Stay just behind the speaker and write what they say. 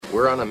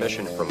We're on a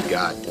mission from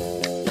God.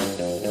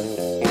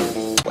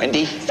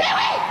 Wendy?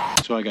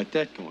 So I got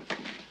that going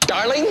for me.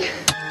 Darling? Looks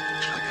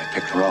like I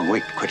picked the wrong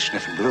week to quit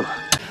sniffing glue.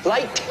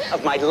 Light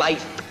of my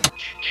life.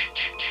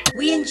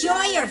 We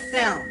enjoy your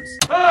films.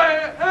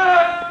 I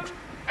am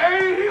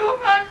a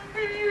human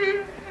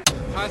being.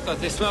 I thought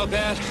they smelled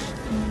bad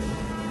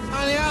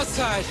on the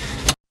outside.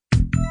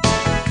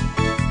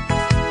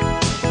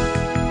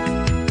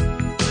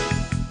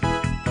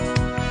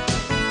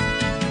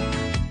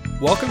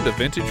 Welcome to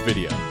Vintage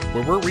Video,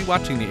 where we're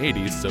rewatching the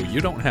 80s so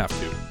you don't have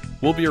to.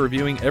 We'll be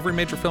reviewing every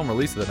major film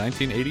release of the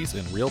 1980s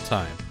in real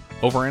time,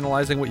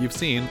 overanalyzing what you've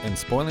seen and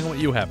spoiling what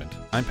you haven't.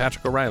 I'm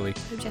Patrick O'Reilly.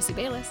 I'm Jesse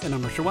Bayless. And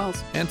I'm Richard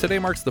Wells. And today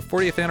marks the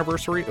 40th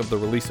anniversary of the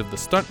release of The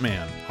Stunt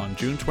Man on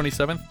June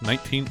 27,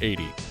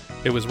 1980.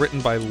 It was written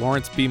by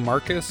Lawrence B.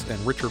 Marcus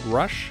and Richard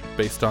Rush,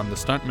 based on The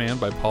Stunt Man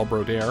by Paul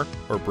Brodeur,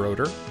 or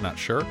Broder, not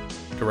sure,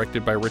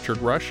 directed by Richard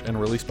Rush,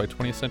 and released by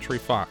 20th Century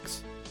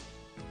Fox.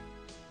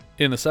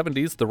 In the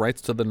 70s, the rights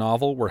to the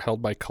novel were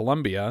held by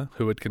Columbia,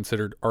 who had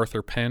considered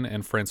Arthur Penn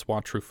and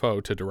Francois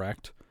Truffaut to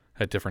direct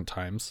at different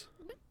times.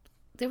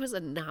 There was a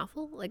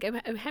novel? Like, I'm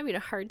having a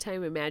hard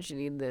time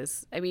imagining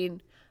this. I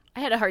mean, I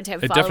had a hard time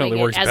following it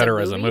definitely works better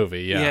as a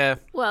movie, yeah.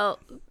 Well,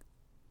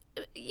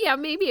 yeah,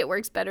 maybe it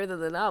works better than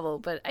the novel,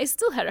 but I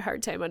still had a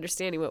hard time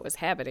understanding what was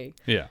happening.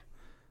 Yeah.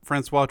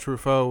 Francois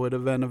Truffaut would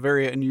have been a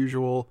very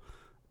unusual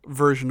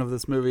version of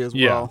this movie as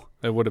well.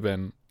 Yeah,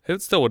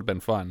 it still would have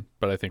been fun,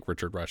 but I think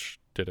Richard Rush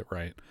did it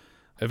right.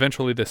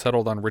 Eventually, they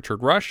settled on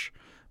Richard Rush,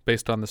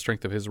 based on the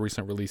strength of his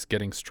recent release,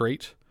 Getting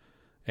Straight,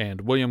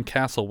 and William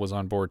Castle was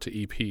on board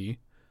to EP.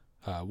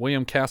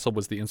 William Castle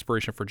was the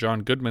inspiration for John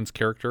Goodman's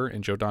character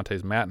in Joe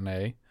Dante's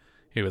Matinee.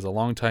 He was a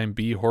longtime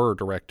B-horror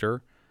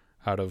director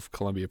out of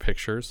Columbia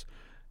Pictures,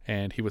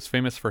 and he was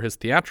famous for his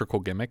theatrical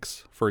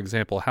gimmicks. For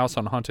example, House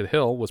on Haunted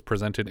Hill was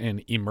presented in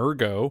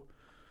Emergo,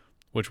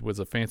 which was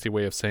a fancy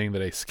way of saying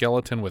that a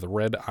skeleton with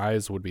red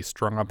eyes would be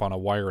strung up on a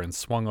wire and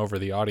swung over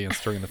the audience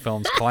during the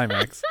film's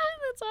climax.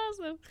 That's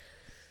awesome.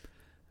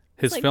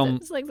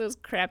 It's like those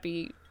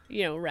crappy,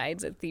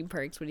 rides at theme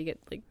parks when you get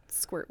like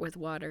squirt with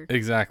water.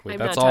 Exactly. I'm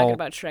that's not all... talking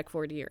about Shrek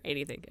 4D or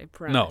anything, I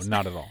promise. No,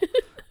 not at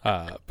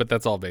all. But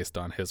that's all based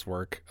on his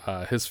work.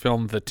 His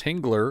film The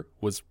Tingler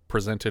was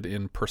presented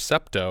in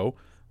Percepto,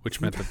 which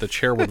meant that the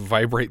chair would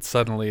vibrate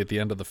suddenly at the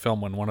end of the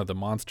film when one of the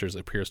monsters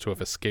appears to have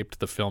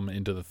escaped the film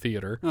into the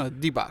theater.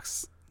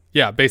 D-Box.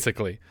 Yeah,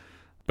 basically.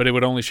 But it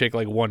would only shake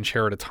like one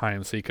chair at a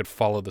time so you could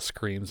follow the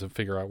screams and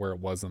figure out where it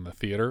was in the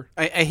theater.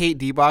 I hate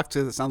D-Box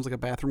because it sounds like a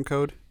bathroom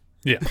code.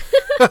 Yeah.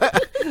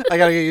 I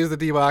gotta use the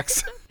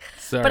D-Box.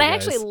 Sorry, but I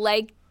guys. actually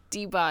like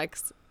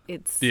D-Box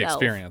itself. The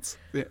experience.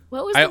 Yeah.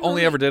 What was I the only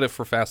movie? ever did it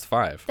for Fast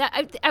Five.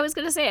 I was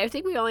going to say, I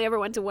think we only ever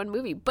went to one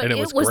movie, but And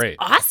it was great.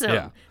 awesome.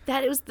 Yeah.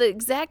 That it was the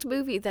exact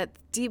movie that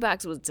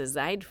D-Box was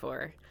designed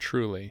for.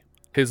 Truly.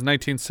 His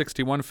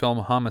 1961 film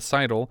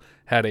Homicidal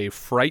had a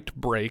fright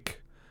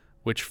break,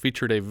 which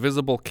featured a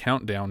visible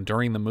countdown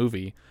during the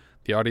movie.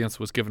 The audience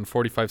was given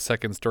 45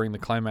 seconds during the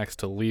climax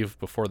to leave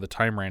before the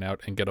time ran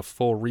out and get a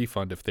full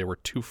refund if they were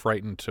too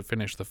frightened to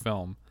finish the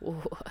film.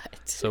 What?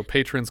 So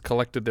patrons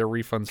collected their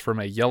refunds from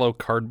a yellow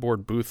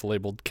cardboard booth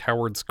labeled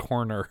Coward's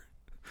Corner.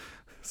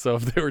 So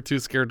if they were too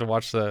scared to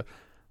watch the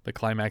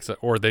climax,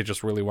 or they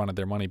just really wanted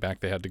their money back,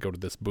 they had to go to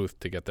this booth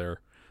to get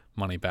their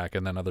money back.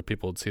 And then other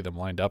people would see them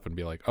lined up and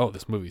be like, oh,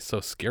 this movie's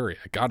so scary.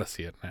 I gotta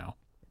see it now.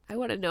 I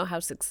want to know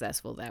how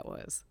successful that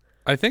was.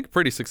 I think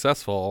pretty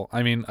successful.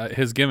 I mean,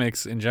 his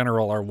gimmicks in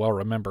general are well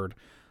remembered.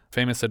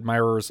 Famous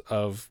admirers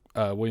of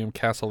William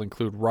Castle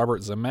include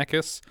Robert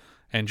Zemeckis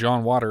and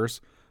John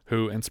Waters,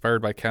 who,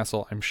 inspired by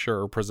Castle, I'm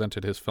sure,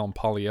 presented his film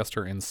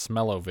Polyester in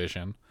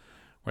Smell-O-Vision,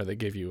 where they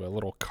gave you a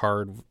little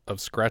card of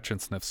scratch and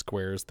sniff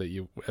squares that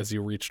you, as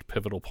you reached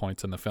pivotal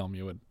points in the film,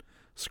 you would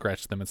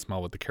scratch them and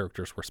smell what the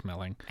characters were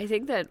smelling. I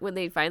think that when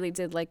they finally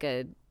did like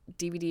a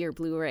DVD or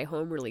Blu-ray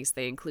home release,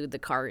 they include the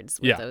cards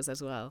with those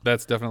as well.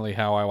 That's definitely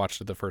how I watched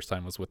it the first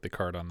time, was with the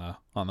card on the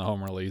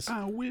home release.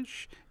 I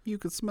wish you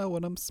could smell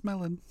what I'm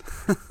smelling.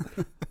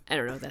 I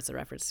don't know what that's a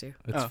reference to.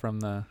 It's from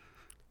the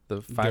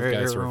Five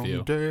Guys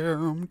review.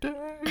 Damn.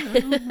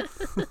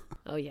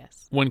 Oh,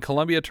 yes. When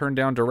Columbia turned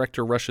down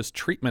director Rush's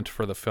treatment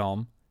for the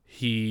film,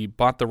 he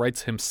bought the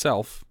rights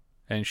himself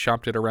and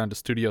shopped it around to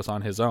studios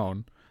on his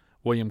own.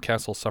 William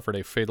Castle suffered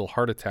a fatal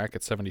heart attack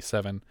at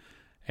 77,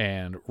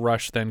 and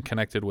Rush then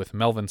connected with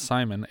Melvin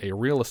Simon, a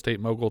real estate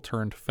mogul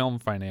turned film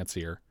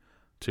financier,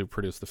 to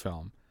produce the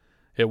film.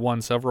 It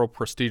won several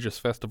prestigious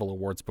festival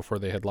awards before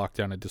they had locked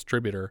down a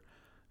distributor,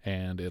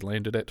 and it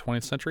landed at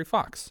 20th Century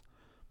Fox.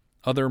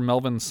 Other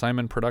Melvin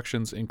Simon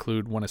productions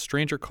include When a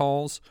Stranger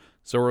Calls,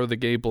 Zorro the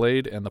Gay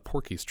Blade, and the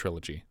Porky's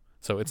trilogy.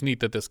 So it's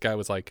neat that this guy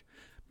was like,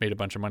 made a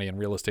bunch of money in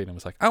real estate and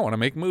was like, I want to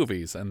make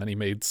movies. And then he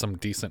made some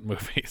decent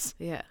movies.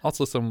 Yeah.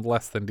 Also some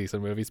less than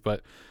decent movies,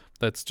 but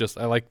that's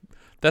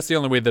the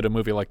only way that a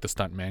movie like The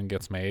Stunt Man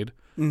gets made,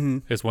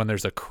 is when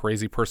there's a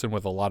crazy person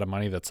with a lot of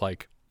money that's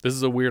like, this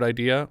is a weird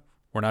idea.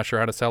 We're not sure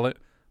how to sell it,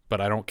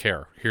 but I don't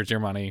care. Here's your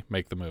money.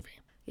 Make the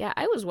movie. Yeah,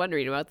 I was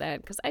wondering about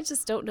that because I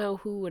just don't know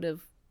who would have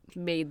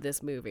made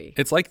this movie.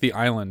 It's like The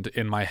Island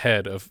in my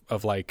head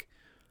of like,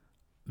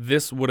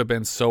 this would have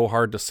been so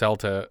hard to sell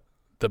to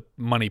the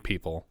money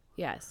people.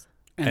 Yes.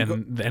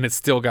 And it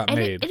still got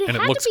made, and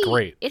it looks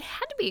great. It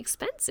had to be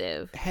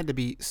expensive. It had to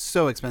be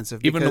so expensive.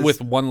 Even with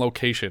one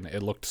location,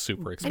 it looked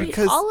super expensive.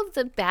 I mean, all of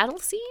the battle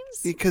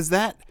scenes? Because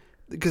that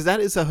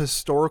is a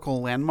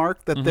historical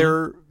landmark that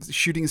they're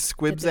shooting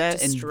squibs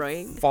at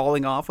and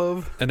falling off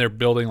of. And they're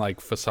building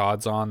like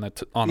facades on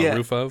the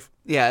roof of.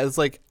 Yeah, it's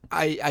like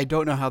I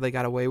don't know how they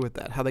got away with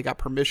that, how they got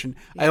permission.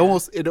 Yeah.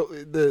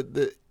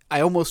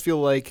 I almost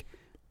feel like,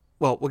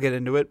 well, we'll get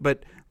into it,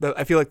 but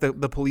I feel like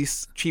the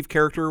police chief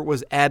character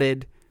was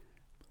added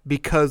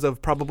because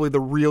of probably the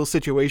real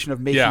situation of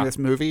making this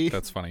movie.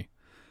 That's funny.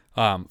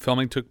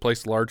 Filming took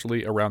place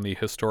largely around the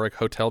historic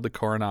Hotel de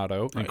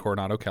Coronado in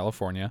Coronado,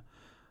 California.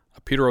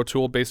 Peter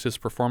O'Toole based his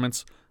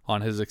performance on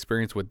his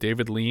experience with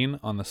David Lean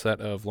on the set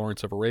of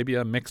Lawrence of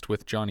Arabia, mixed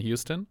with John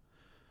Huston.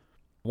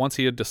 Once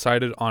he had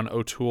decided on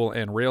O'Toole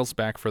and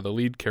Railsback for the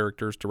lead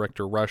characters,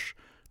 director Rush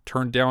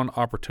turned down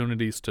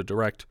opportunities to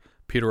direct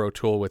Peter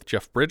O'Toole with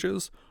Jeff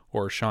Bridges,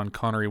 or Sean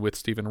Connery with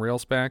Stephen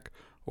Railsback,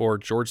 or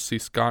George C.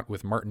 Scott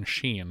with Martin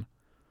Sheen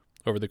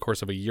over the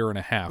course of a year and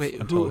a half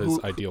until his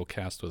ideal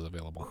cast was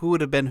available. Who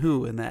would have been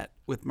who in that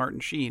with Martin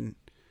Sheen?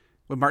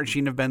 Would Martin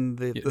Sheen have been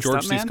the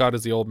George C. stuntman? Scott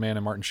is the old man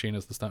and Martin Sheen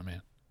is the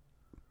stuntman.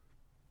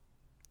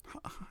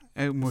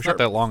 It's Sure. not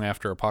that long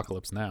after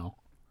Apocalypse Now.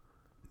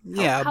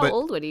 Yeah, how but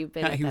old would he have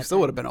been? he still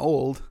would have been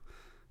old,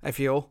 I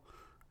feel.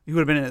 He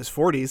would have been in his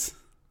 40s.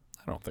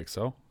 I don't think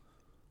so.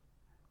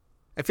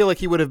 I feel like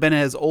he would have been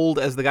as old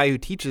as the guy who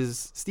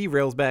teaches Steve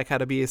Railsback how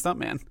to be a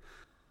stuntman.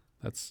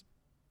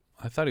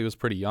 I thought he was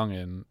pretty young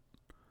in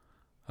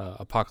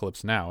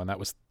Apocalypse Now, and that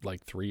was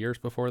like 3 years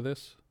before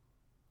this.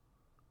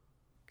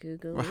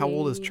 Google. Well, how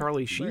old is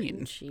Charlie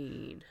Martin Sheen?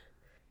 Sheen.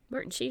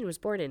 Martin Sheen was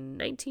born in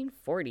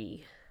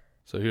 1940.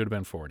 So he would have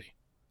been 40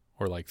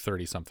 or like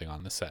 30-something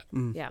on the set.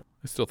 Yeah.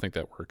 I still think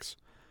that works.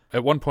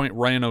 At one point,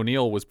 Ryan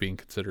O'Neal was being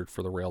considered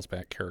for the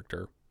Railsback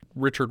character.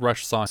 Richard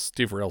Rush saw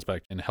Steve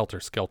Railsback in Helter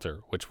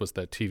Skelter, which was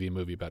that TV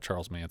movie about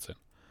Charles Manson.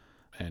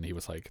 And he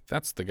was like,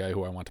 that's the guy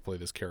who I want to play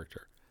this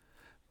character.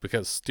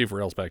 Because Steve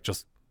Railsback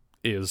just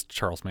is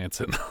Charles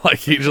Manson. Like,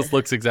 he just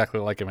looks exactly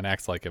like him and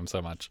acts like him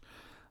so much.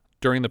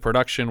 During the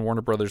production,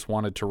 Warner Brothers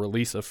wanted to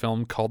release a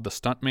film called The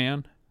Stunt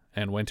Man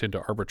and went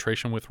into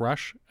arbitration with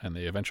Rush, and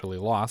they eventually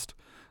lost.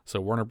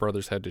 So Warner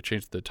Brothers had to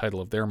change the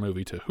title of their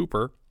movie to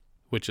Hooper,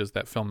 which is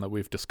that film that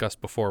we've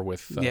discussed before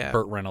with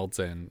Burt Reynolds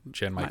and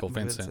Jan Michael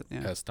Vincent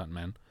as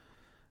stuntmen.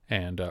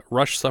 And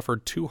Rush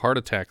suffered 2 heart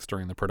attacks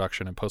during the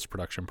production and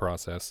post-production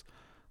process.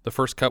 The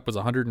first cut was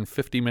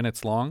 150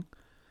 minutes long.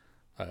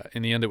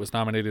 In the end, it was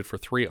nominated for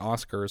 3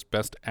 Oscars: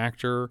 Best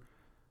Actor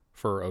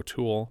for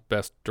O'Toole,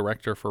 Best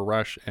Director for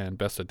Rush, and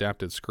Best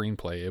Adapted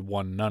Screenplay. It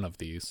won none of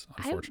these,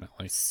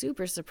 unfortunately. I'm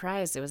super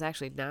surprised it was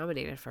actually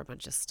nominated for a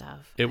bunch of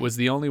stuff. It was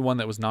the only one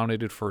that was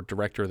nominated for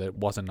Director that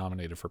wasn't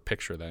nominated for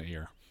Picture that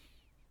year.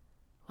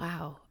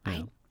 Wow.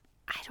 Yeah.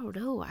 I don't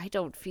know. I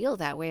don't feel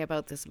that way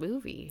about this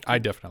movie. I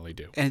definitely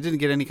do. And it didn't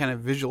get any kind of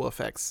visual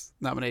effects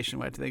nomination,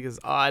 which I think is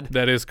odd.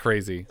 That is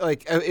crazy.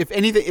 Like, if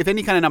any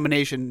kind of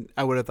nomination,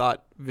 I would have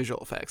thought visual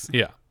effects.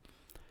 Yeah.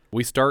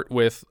 We start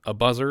with a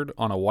buzzard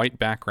on a white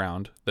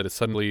background that is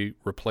suddenly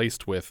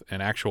replaced with an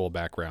actual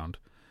background.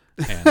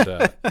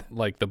 And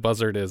like the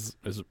buzzard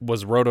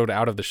was rotoed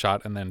out of the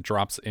shot and then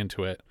drops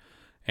into it.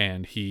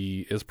 And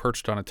he is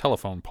perched on a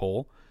telephone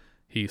pole.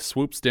 He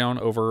swoops down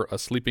over a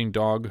sleeping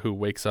dog who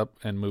wakes up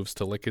and moves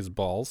to lick his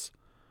balls.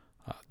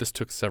 This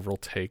took several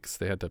takes.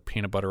 They had to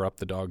peanut butter up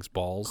the dog's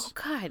balls.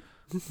 Oh, God.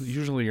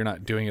 Usually you're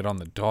not doing it on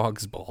the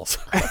dog's balls.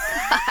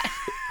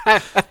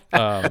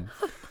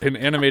 An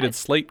animated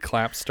slate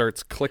clap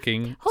starts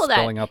clicking,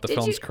 spelling out the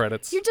film's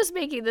credits. You're just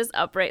making this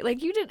up, right?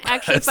 Like, you didn't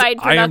actually That's find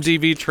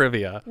IMDb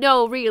trivia.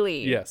 No,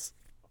 really? Yes.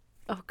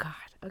 Oh, God.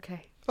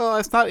 Okay. Well,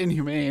 it's not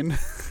inhumane.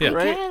 Yeah.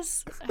 Right?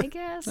 I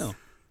guess. No.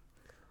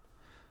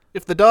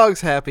 If the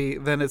dog's happy,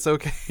 then it's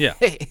okay. Yeah.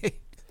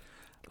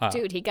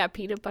 Dude, he got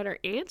peanut butter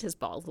and his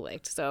balls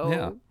licked, so...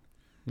 Yeah.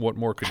 What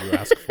more could you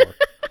ask for?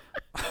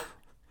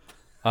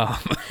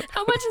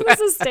 How much of this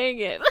is staying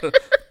in?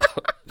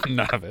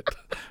 None of it.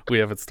 We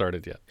haven't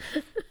started yet.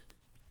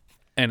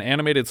 An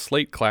animated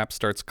slate clap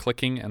starts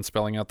clicking and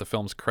spelling out the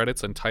film's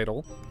credits and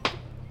title.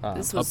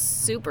 This was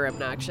super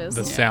obnoxious.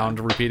 The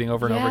sound repeating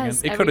over and over again.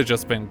 Yes, It could have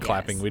just been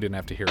clapping. We didn't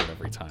have to hear it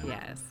every time.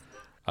 Yes.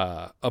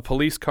 A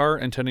police car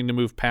intending to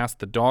move past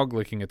the dog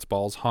licking its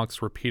balls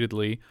honks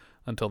repeatedly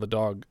until the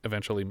dog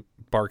eventually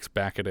barks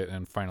back at it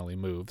and finally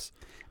moves.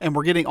 And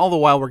we're getting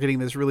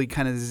this really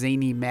kind of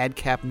zany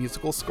madcap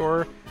musical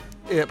score.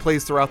 It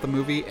plays throughout the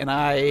movie, and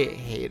I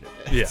hate it.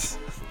 Yes.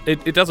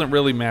 It doesn't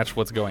really match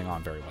what's going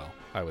on very well,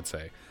 I would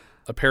say.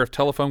 A pair of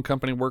telephone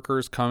company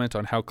workers comment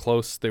on how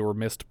close they were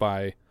missed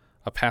by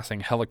a passing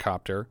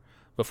helicopter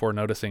before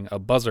noticing a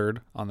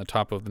buzzard on the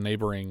top of the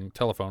neighboring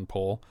telephone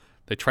pole.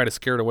 They try to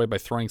scare it away by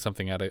throwing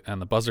something at it,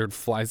 and the buzzard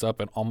flies up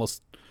and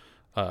almost...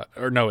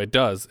 it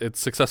does. It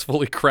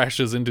successfully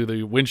crashes into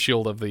the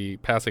windshield of the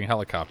passing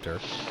helicopter.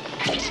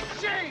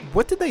 Shane!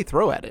 what did they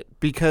throw at it?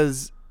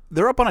 Because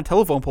they're up on a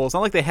telephone pole. It's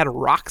not like they had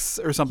rocks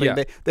or something.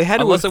 Yeah. They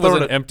had unless to it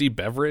was an empty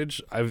beverage.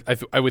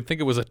 I would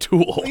think it was a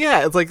tool.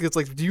 Yeah, it's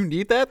like, do you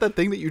need that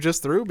thing that you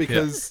just threw?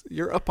 Because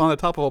you're up on the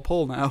top of a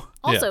pole now.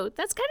 Also,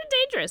 that's kind of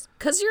dangerous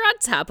because you're on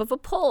top of a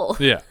pole.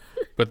 Yeah.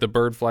 But the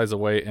bird flies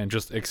away and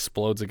just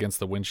explodes against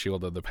the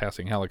windshield of the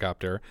passing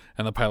helicopter.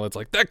 And the pilot's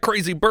like, that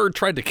crazy bird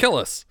tried to kill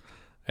us.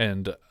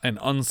 And an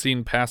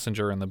unseen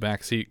passenger in the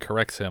back seat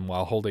corrects him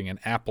while holding an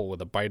apple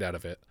with a bite out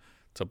of it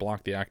to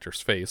block the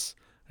actor's face.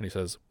 And he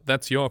says,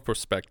 that's your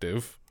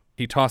perspective.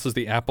 He tosses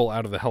the apple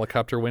out of the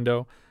helicopter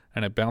window,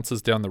 and it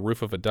bounces down the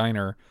roof of a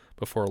diner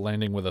before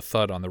landing with a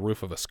thud on the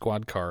roof of a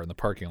squad car in the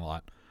parking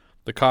lot.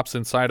 The cops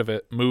inside of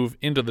it move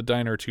into the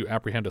diner to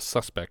apprehend a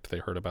suspect they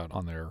heard about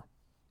on their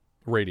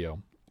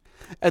radio.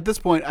 At this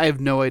point, I have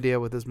no idea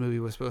what this movie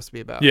was supposed to be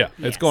about. Yeah,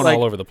 it's going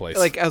all over the place.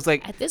 I was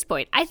like... At this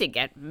point, I think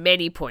at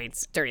many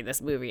points during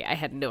this movie, I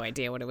had no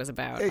idea what it was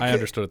about. I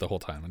understood it the whole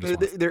time.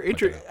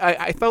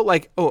 I felt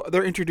like,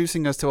 they're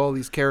introducing us to all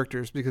these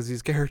characters because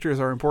these characters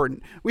are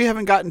important. We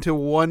haven't gotten to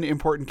one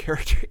important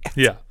character yet.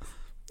 Yeah.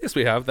 Yes,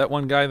 we have. That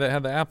one guy that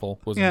had the apple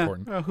was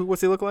important.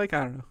 What's he look like?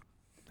 I don't know.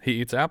 He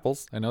eats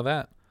apples. I know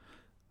that.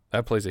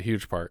 That plays a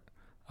huge part.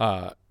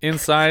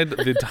 Inside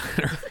the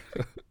diner...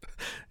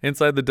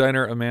 Inside the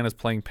diner, a man is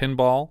playing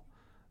pinball,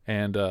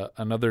 and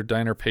another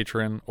diner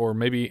patron or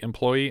maybe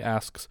employee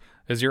asks,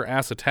 is your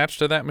ass attached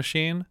to that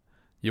machine?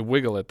 You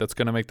wiggle it. That's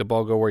going to make the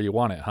ball go where you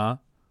want it, huh?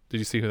 Did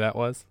you see who that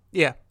was?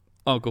 Yeah.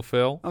 Uncle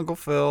Phil.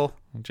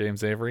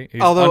 James Avery.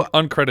 He's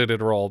uncredited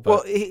role. But...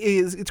 Well,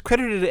 it's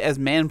credited as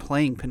man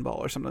playing pinball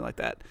or something like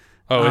that.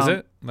 Oh, is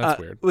it? That's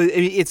weird.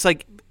 It's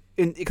like...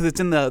 Because it's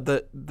in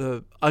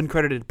the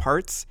uncredited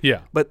parts.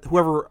 Yeah. But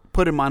whoever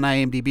put him on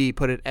IMDb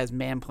put it as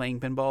man playing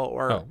pinball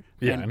or...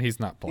 and he's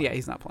not playing. Yeah,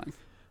 he's not playing.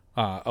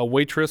 A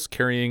waitress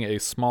carrying a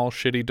small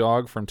shitty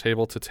dog from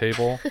table to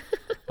table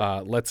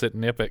lets it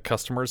nip at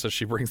customers as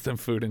she brings them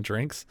food and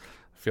drinks.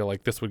 I feel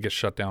like this would get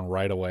shut down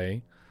right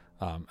away.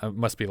 It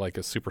must be like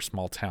a super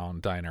small town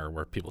diner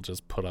where people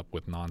just put up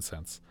with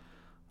nonsense.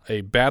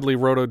 A badly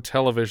rotoed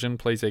television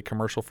plays a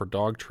commercial for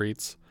dog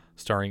treats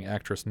starring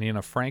actress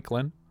Nina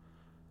Franklin.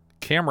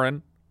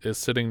 Cameron is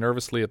sitting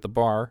nervously at the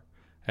bar,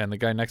 and the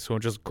guy next to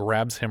him just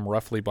grabs him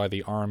roughly by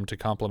the arm to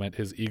compliment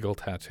his eagle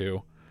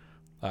tattoo.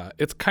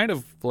 It's kind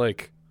of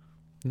like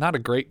not a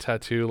great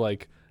tattoo,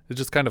 like it's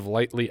just kind of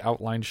lightly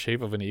outlined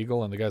shape of an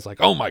eagle, and the guy's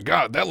like, oh my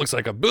God, that looks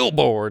like a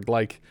billboard.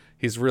 Like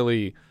he's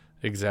really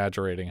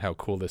exaggerating how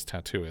cool this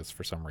tattoo is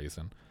for some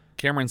reason.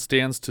 Cameron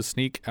stands to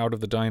sneak out of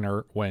the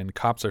diner when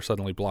cops are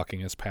suddenly blocking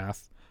his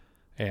path,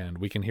 and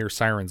we can hear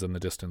sirens in the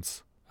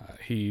distance.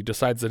 He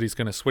decides that he's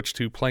going to switch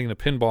to playing the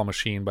pinball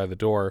machine by the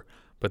door,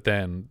 but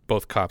then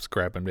both cops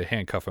grab him to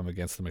handcuff him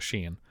against the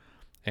machine.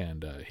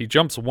 And he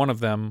jumps one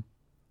of them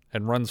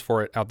and runs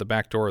for it out the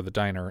back door of the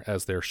diner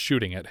as they're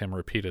shooting at him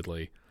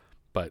repeatedly.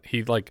 But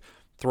he,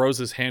 throws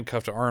his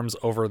handcuffed arms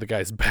over the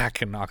guy's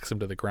back and knocks him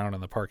to the ground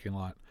in the parking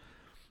lot.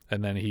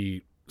 And then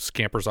he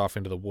scampers off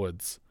into the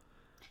woods.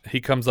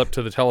 He comes up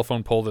to the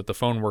telephone pole that the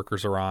phone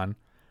workers are on,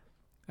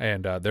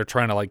 and they're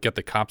trying to get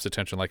the cops'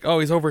 attention, like, oh,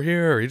 he's over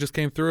here, he just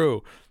came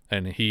through.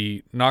 And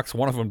he knocks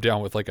one of them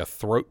down with a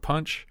throat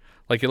punch.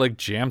 He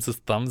jams his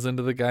thumbs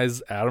into the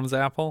guy's Adam's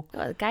apple.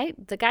 Oh,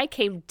 the guy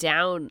came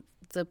down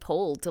the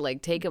pole to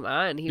take him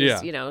on. He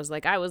was, was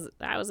like, I was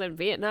in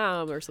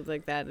Vietnam or something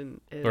like that,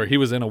 and or he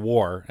was in a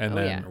war, and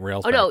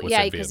Railsback was in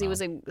Vietnam. Because he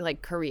was in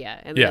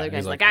Korea, and the other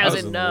guy's like, I was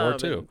in Nam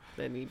too.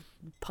 And then he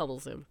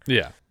pummels him.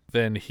 Yeah.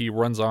 Then he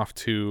runs off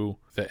to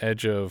the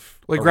edge of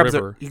a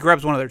river. He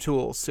grabs one of their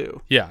tools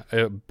too. Yeah,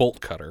 a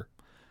bolt cutter.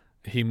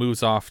 He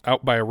moves off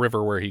out by a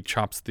river where he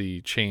chops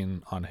the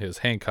chain on his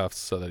handcuffs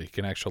so that he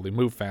can actually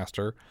move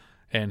faster.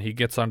 And he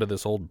gets onto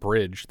this old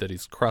bridge that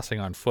he's crossing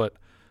on foot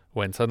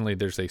when suddenly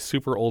there's a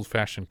super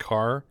old-fashioned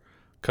car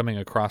coming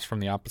across from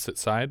the opposite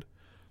side.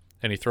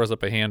 And he throws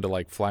up a hand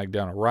to flag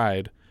down a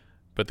ride,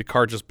 but the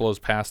car just blows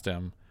past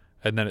him,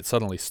 and then it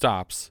suddenly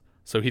stops.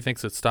 So he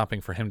thinks it's stopping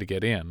for him to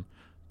get in.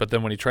 But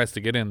then when he tries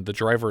to get in, the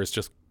driver is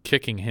just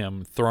kicking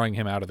him, throwing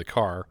him out of the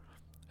car,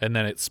 and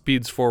then it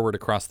speeds forward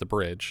across the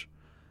bridge.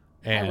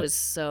 And I was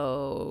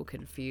so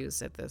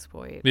confused at this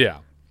point.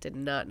 Yeah. Did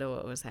not know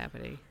what was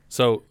happening.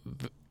 So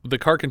the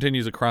car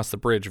continues across the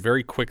bridge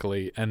very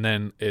quickly, and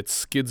then it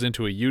skids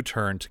into a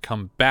U-turn to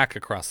come back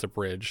across the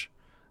bridge,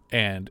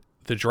 and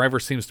the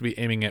driver seems to be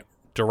aiming it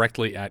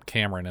directly at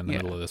Cameron in the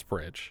middle of this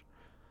bridge.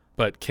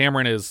 But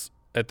Cameron is,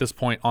 at this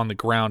point, on the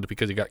ground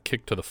because he got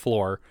kicked to the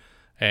floor,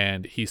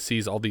 and he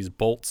sees all these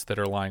bolts that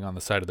are lying on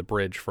the side of the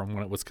bridge from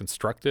when it was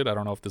constructed. I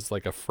don't know if this is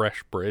a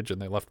fresh bridge and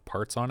they left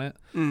parts on it,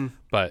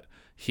 but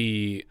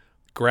he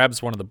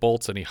grabs one of the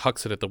bolts and he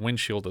hucks it at the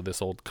windshield of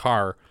this old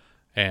car,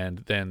 and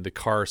then the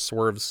car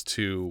swerves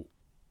to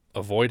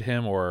avoid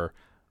him, or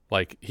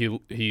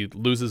he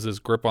loses his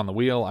grip on the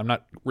wheel. I'm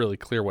not really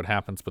clear what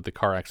happens, but the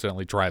car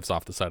accidentally drives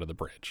off the side of the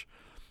bridge.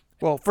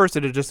 Well, first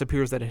it just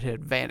appears that it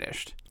had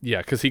vanished.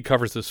 Yeah, because he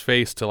covers his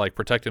face to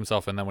protect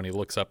himself, and then when he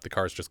looks up, the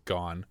car's just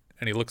gone.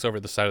 And he looks over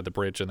the side of the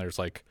bridge, and there's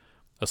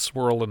a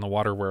swirl in the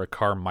water where a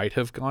car might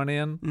have gone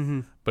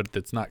in, but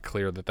it's not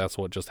clear that that's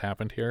what just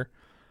happened here.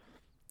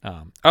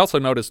 I also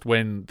noticed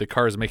when the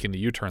car is making the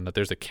U-turn that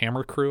there's a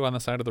camera crew on the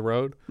side of the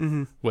road,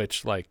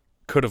 which like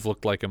could have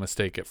looked like a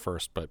mistake at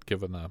first, but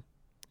given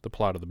the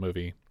plot of the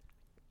movie,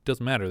 it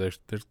doesn't matter.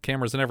 There's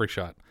cameras in every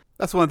shot.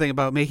 That's one thing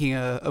about making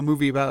a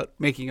movie about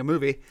making a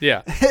movie.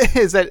 Yeah.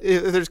 Is that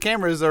if there's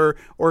cameras or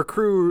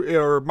crew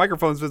or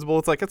microphones visible,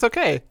 it's like, it's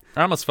okay.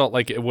 I almost felt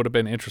like it would have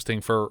been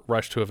interesting for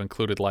Rush to have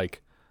included,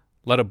 like,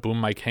 let a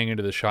boom mic hang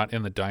into the shot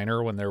in the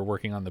diner when they were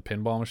working on the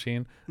pinball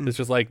machine. It's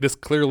just like, this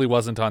clearly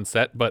wasn't on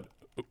set, but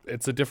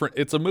it's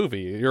a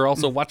movie. You're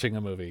also watching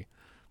a movie.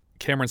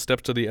 Cameron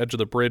steps to the edge of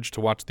the bridge to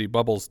watch the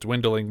bubbles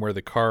dwindling where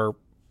the car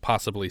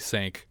possibly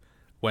sank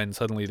when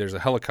suddenly there's a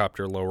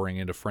helicopter lowering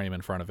into frame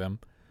in front of him.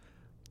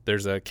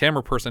 There's a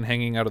camera person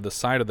hanging out of the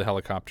side of the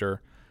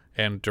helicopter,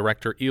 and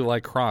director Eli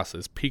Cross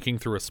is peeking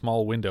through a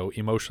small window,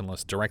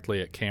 emotionless,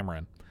 directly at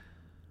Cameron.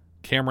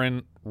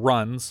 Cameron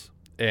runs,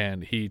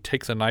 and he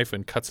takes a knife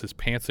and cuts his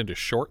pants into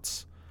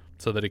shorts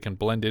so that he can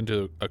blend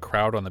into a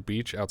crowd on the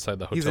beach outside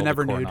the Hotel de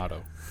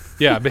Coronado.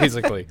 Yeah,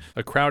 basically.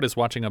 A crowd is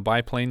watching a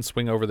biplane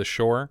swing over the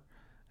shore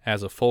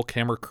as a full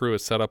camera crew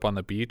is set up on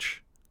the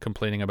beach,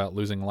 complaining about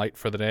losing light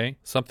for the day.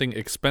 Something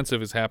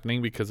expensive is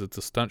happening because it's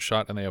a stunt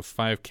shot and they have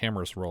 5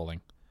 cameras rolling.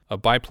 A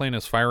biplane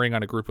is firing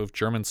on a group of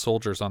German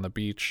soldiers on the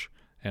beach,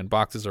 and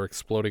boxes are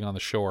exploding on the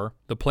shore.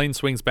 The plane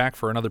swings back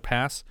for another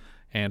pass,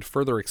 and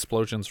further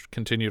explosions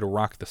continue to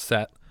rock the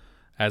set.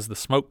 As the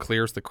smoke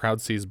clears, the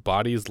crowd sees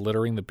bodies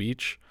littering the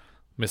beach,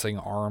 missing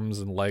arms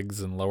and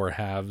legs and lower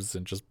halves,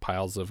 and just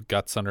piles of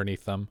guts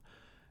underneath them.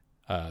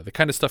 The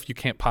kind of stuff you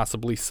can't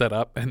possibly set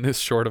up in this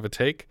short of a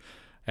take,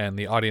 and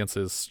the audience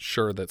is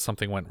sure that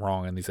something went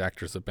wrong and these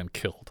actors have been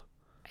killed.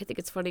 I think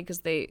it's funny because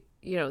they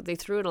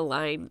threw in a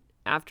line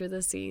after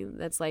the scene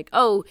that's like,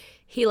 oh,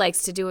 he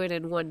likes to do it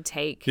in one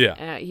take.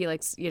 Yeah. He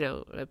likes,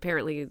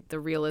 apparently the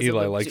realism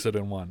Eli likes it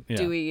in one. Yeah.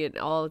 Doing it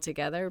all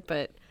together,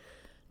 but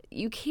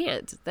you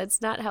can't.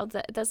 That's not how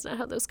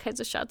those kinds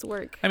of shots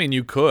work. I mean,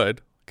 you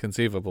could,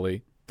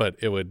 conceivably, but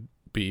it would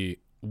be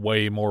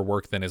way more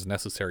work than is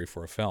necessary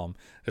for a film,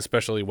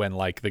 especially when,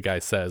 like the guy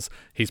says,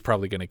 he's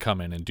probably going to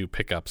come in and do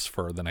pickups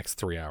for the next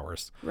 3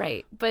 hours.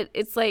 Right. But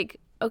it's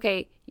like,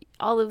 okay,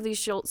 all of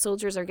these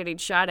soldiers are getting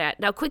shot at.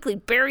 Now quickly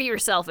bury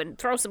yourself and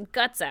throw some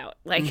guts out.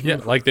 Like, yeah,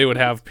 like they would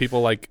have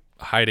people like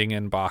hiding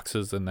in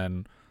boxes and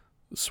then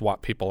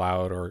swap people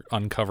out or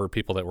uncover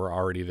people that were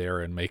already there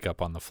and make up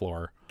on the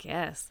floor.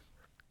 Guess.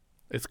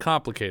 It's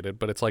complicated,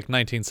 but it's like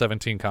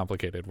 1917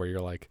 complicated, where you're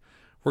like,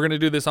 we're going to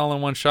do this all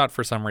in one shot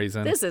for some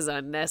reason. This is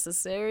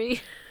unnecessary.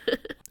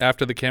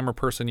 After the camera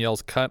person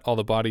yells cut, all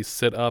the bodies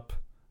sit up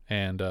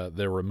and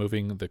they're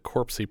removing the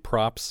corpsey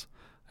props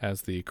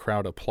as the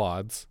crowd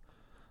applauds.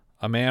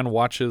 A man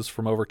watches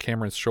from over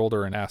Cameron's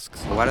shoulder and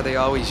asks, why do they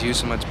always use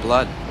so much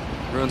blood?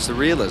 Ruins the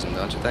realism,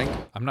 don't you think?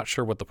 I'm not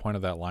sure what the point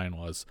of that line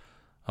was,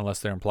 unless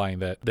they're implying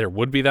that there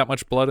would be that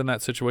much blood in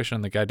that situation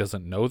and the guy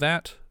doesn't know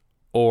that,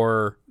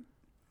 or...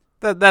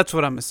 That's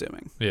what I'm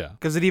assuming. Yeah.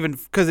 Because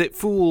it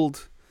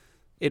fooled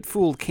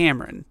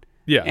Cameron.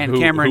 Yeah, and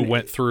who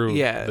went through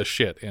the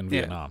shit in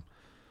Vietnam.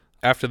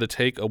 After the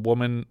take, a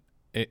woman,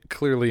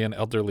 clearly in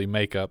elderly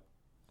makeup,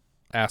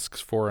 asks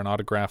for an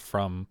autograph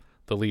from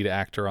the lead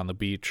actor on the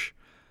beach.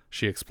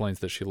 She explains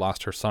that she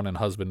lost her son and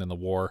husband in the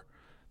war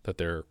that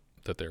they're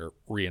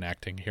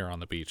reenacting here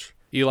on the beach.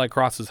 Eli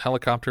Cross's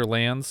helicopter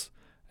lands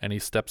and he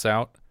steps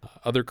out.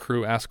 Other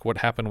crew ask what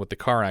happened with the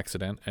car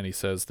accident, and he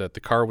says that the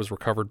car was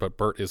recovered but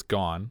Bert is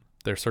gone.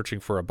 They're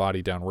searching for a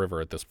body downriver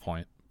at this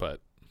point,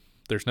 but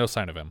there's no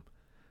sign of him.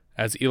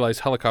 As Eli's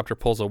helicopter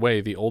pulls away,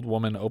 the old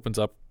woman opens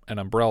up an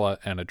umbrella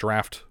and a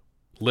draft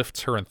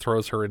lifts her and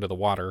throws her into the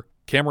water.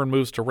 Cameron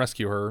moves to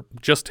rescue her,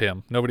 just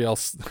him. Nobody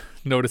else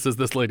notices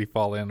this lady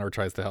fall in or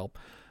tries to help.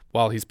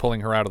 While he's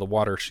pulling her out of the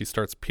water, she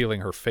starts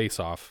peeling her face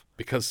off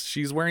because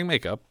she's wearing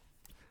makeup,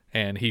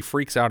 and he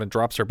freaks out and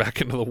drops her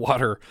back into the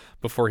water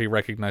before he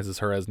recognizes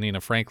her as Nina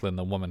Franklin,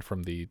 the woman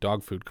from the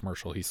dog food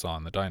commercial he saw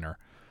in the diner.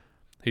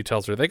 He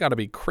tells her, they got to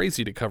be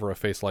crazy to cover a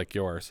face like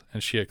yours,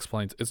 and she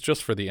explains it's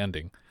just for the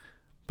ending.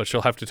 But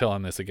she'll have to tell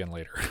him this again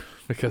later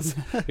because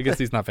I guess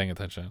he's not paying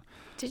attention.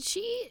 Did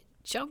she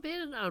jump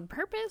in on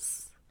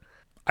purpose?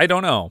 I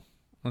don't know.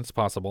 It's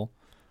possible.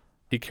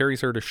 He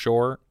carries her to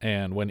shore,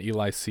 and when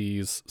Eli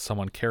sees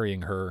someone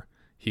carrying her,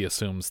 he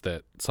assumes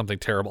that something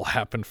terrible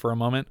happened for a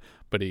moment,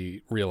 but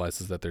he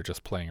realizes that they're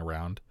just playing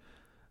around.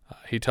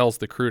 He tells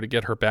the crew to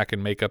get her back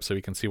in makeup so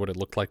he can see what it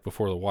looked like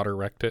before the water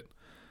wrecked it.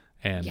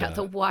 And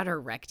the water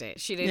wrecked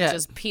it. She didn't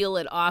just peel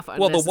it off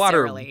unnecessarily. Well, the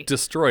water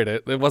destroyed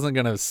it. It wasn't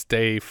going to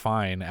stay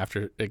fine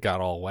after it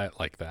got all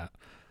wet like that.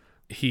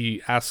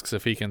 He asks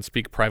if he can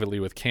speak privately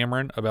with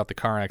Cameron about the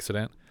car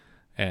accident,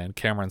 and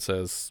Cameron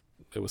says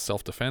it was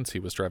self-defense. He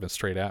was driving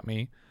straight at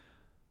me.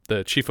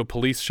 The chief of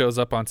police shows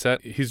up on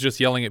set. He's just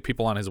yelling at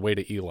people on his way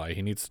to Eli.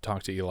 He needs to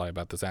talk to Eli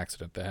about this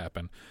accident that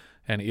happened.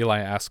 And Eli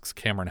asks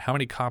Cameron, how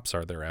many cops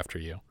are there after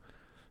you?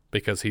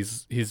 Because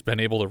he's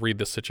been able to read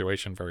the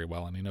situation very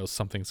well and he knows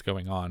something's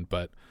going on,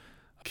 but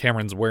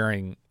Cameron's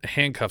wearing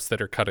handcuffs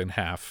that are cut in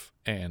half,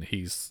 and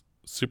he's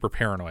super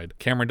paranoid.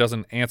 Cameron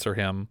doesn't answer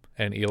him,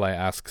 and Eli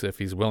asks if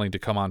he's willing to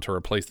come on to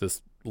replace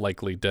this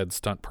likely dead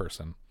stunt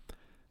person.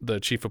 The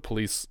chief of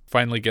police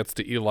finally gets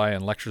to Eli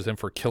and lectures him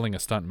for killing a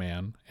stunt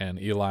man, and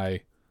Eli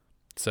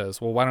says,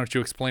 well, why don't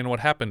you explain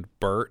what happened,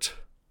 Bert,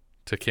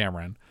 to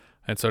Cameron?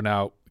 And so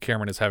now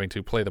Cameron is having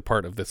to play the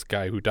part of this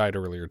guy who died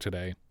earlier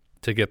today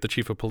to get the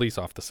chief of police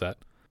off the set.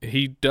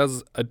 He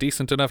does a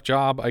decent enough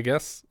job, I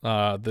guess.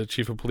 The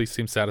chief of police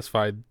seems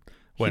satisfied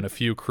when a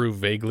few crew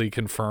vaguely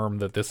confirm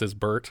that this is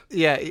Bert.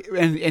 Yeah,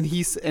 and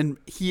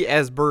he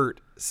as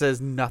Bert says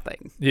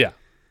nothing. Yeah.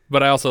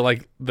 But I also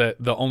like that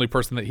the only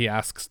person that he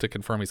asks to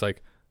confirm, he's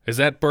like, is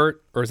that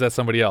Bert or is that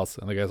somebody else?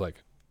 And the guy's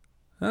like,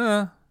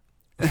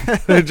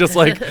 just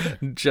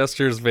like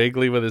gestures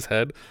vaguely with his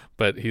head.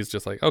 But he's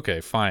just like,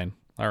 okay, fine.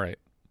 All right.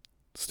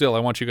 Still, I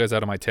want you guys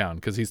out of my town,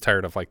 because he's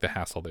tired of like the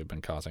hassle they've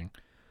been causing.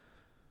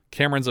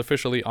 Cameron's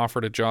officially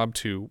offered a job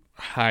to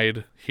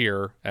hide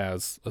here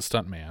as a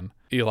stuntman.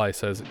 Eli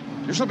says,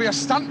 You shall be a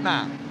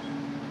stuntman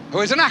who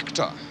is an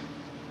actor,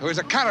 who is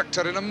a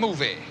character in a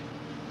movie,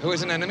 who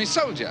is an enemy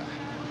soldier,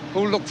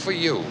 who'll look for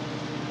you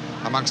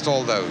amongst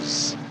all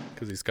those.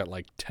 Because he's got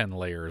like 10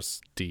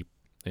 layers deep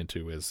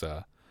into his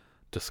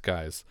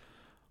disguise.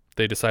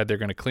 They decide they're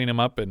going to clean him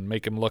up and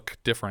make him look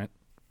different.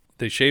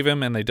 They shave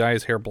him and they dye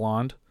his hair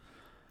blonde.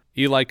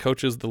 Eli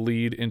coaches the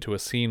lead into a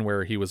scene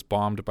where he was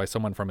bombed by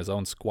someone from his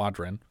own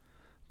squadron.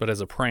 But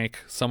as a prank,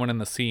 someone in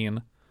the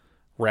scene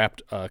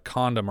wrapped a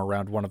condom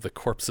around one of the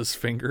corpse's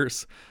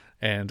fingers,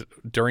 and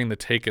during the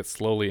take it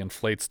slowly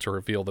inflates to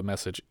reveal the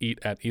message, "Eat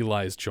at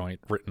Eli's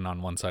joint," written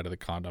on one side of the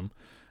condom.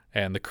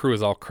 And the crew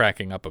is all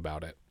cracking up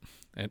about it.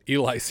 And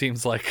Eli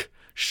seems like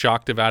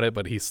shocked about it,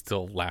 but he's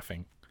still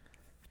laughing,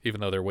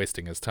 even though they're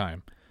wasting his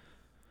time.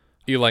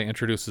 Eli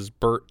introduces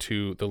Bert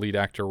to the lead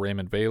actor,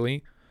 Raymond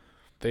Bailey.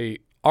 They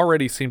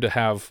already seem to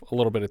have a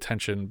little bit of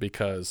tension,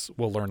 because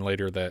we'll learn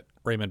later that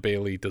Raymond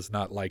Bailey does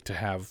not like to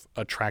have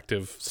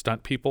attractive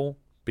stunt people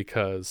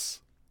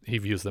because he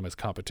views them as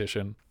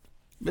competition.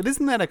 But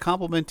isn't that a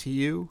compliment to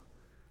you?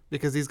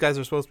 Because these guys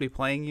are supposed to be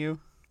playing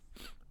you?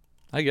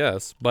 I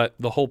guess, but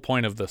the whole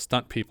point of the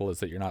stunt people is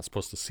that you're not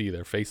supposed to see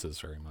their faces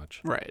very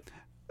much. Right.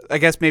 I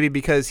guess maybe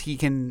because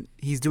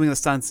he's doing the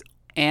stunts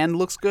and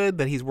looks good,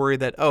 that he's worried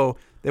that,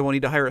 they won't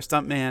need to hire a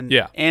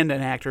stuntman and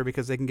an actor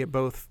because they can get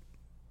both.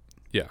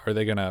 Yeah, are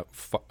they gonna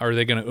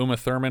Uma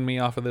Thurman me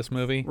off of this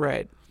movie?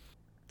 Right.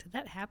 Did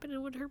that happen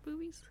in one of her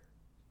movies?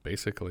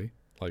 Basically.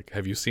 Like,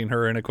 have you seen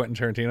her in a Quentin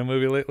Tarantino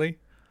movie lately?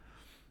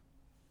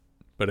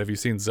 But have you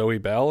seen Zoe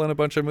Bell in a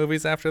bunch of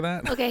movies after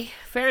that? Okay,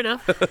 fair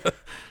enough.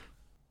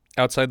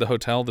 Outside the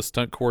hotel, the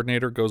stunt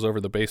coordinator goes over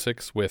the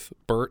basics with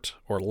Bert,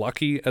 or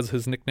Lucky as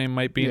his nickname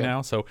might be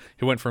now. So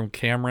he went from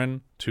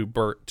Cameron to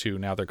Bert to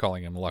now they're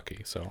calling him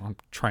Lucky. So I'm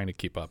trying to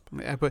keep up.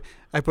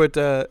 I put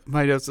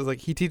my notes as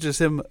like he teaches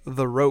him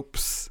the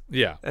ropes.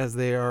 Yeah. As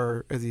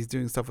he's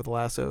doing stuff with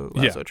lasso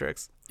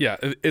tricks. Yeah,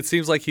 it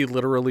seems like he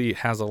literally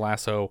has a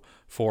lasso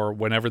for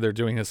whenever they're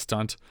doing his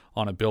stunt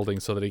on a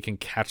building so that he can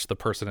catch the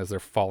person as they're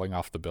falling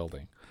off the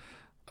building.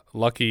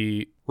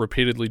 Lucky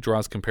repeatedly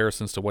draws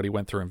comparisons to what he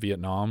went through in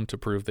Vietnam to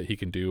prove that he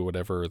can do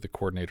whatever the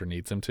coordinator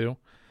needs him to.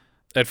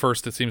 At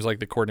first, it seems like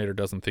the coordinator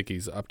doesn't think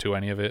he's up to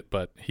any of it,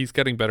 but he's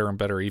getting better and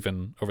better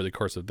even over the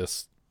course of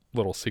this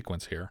little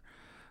sequence here.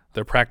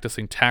 They're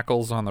practicing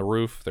tackles on the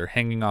roof. They're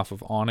hanging off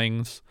of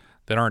awnings.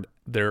 They're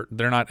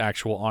not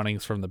actual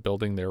awnings from the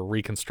building. They're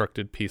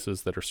reconstructed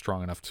pieces that are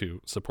strong enough to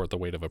support the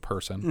weight of a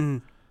person.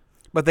 Mm.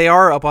 But they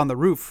are up on the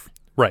roof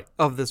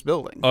of this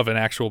building. Of an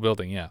actual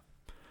building, yeah.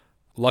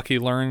 Lucky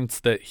learns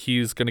that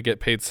he's going to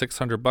get paid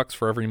 $600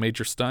 for every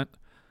major stunt,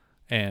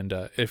 and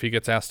if he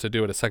gets asked to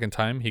do it a second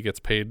time, he gets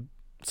paid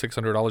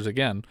 $600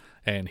 again,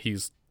 and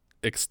he's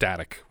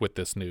ecstatic with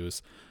this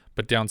news.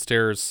 But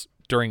downstairs,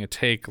 during a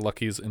take,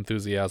 Lucky's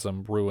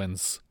enthusiasm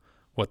ruins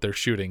what they're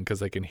shooting because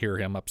they can hear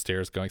him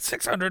upstairs going,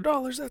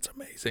 $600, that's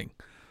amazing.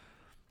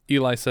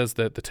 Eli says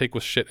that the take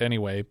was shit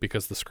anyway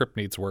because the script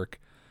needs work,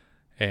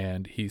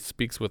 and he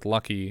speaks with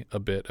Lucky a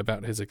bit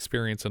about his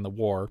experience in the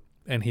war,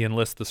 and he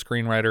enlists the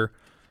screenwriter,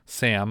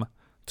 Sam,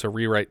 to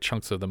rewrite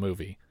chunks of the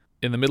movie.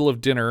 In the middle of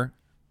dinner,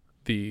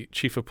 the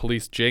chief of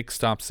police, Jake,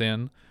 stops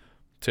in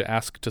to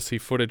ask to see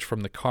footage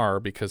from the car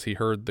because he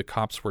heard the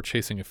cops were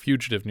chasing a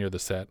fugitive near the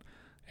set,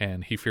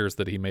 and he fears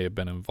that he may have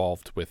been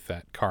involved with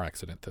that car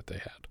accident that they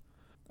had.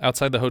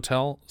 Outside the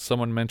hotel,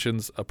 someone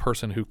mentions a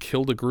person who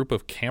killed a group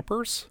of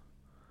campers.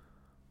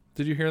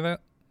 Did you hear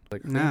that?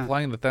 Like, nah.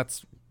 Implying that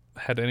that's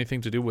had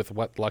anything to do with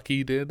what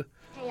Lucky did.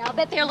 Hey, I'll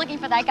bet they're looking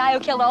for that guy who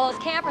killed all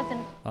those campers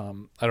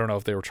and... I don't know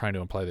if they were trying to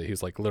imply that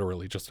he's like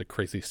literally just a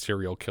crazy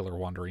serial killer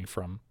wandering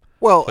from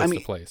place to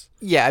place.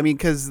 Yeah, I mean,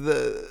 because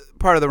the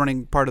part of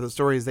the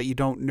story is that you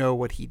don't know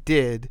what he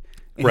did,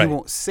 and he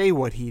won't say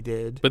what he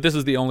did. But this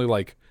is the only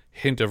like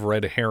hint of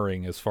red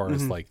herring as far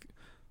as like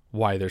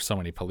why there's so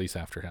many police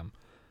after him.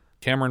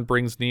 Cameron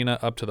brings Nina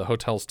up to the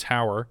hotel's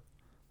tower,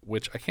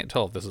 which I can't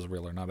tell if this is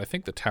real or not. I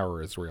think the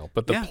tower is real,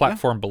 but the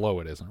platform below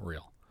it isn't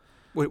real.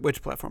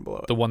 Which platform below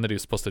it? The one that he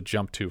was supposed to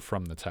jump to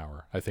from the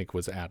tower, I think,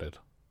 was added.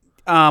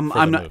 I'm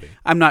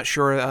not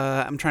sure.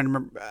 I'm trying to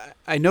remember.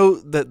 I know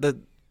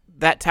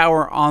that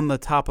tower on the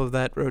top of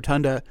that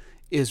rotunda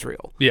is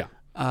real. Yeah.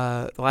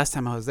 The last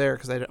time I was there,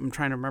 because I'm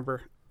trying to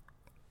remember.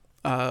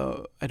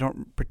 I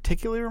don't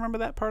particularly remember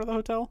that part of the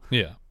hotel.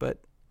 Yeah.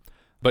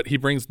 But he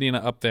brings Nina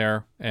up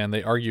there, and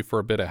they argue for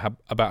a bit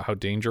about how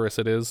dangerous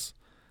it is,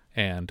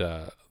 and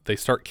they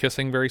start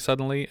kissing very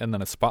suddenly, and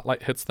then a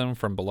spotlight hits them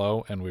from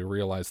below, and we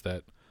realize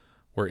that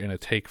we're in a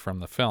take from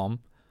the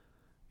film.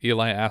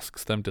 Eli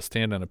asks them to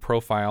stand in a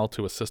profile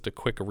to assist a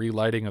quick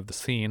relighting of the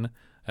scene,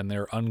 and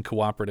they're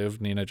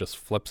uncooperative. Nina just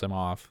flips him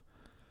off.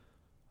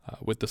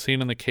 With the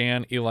scene in the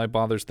can, Eli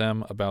bothers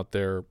them about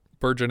their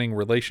burgeoning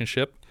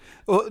relationship.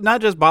 Well,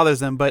 not just bothers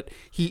them, but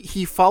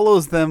he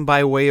follows them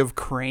by way of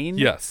crane.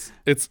 Yes.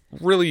 It's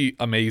really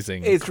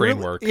amazing crane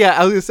work. Yeah,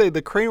 I was going to say,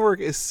 the crane work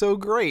is so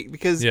great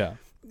because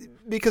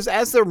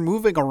as they're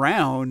moving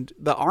around,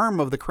 the arm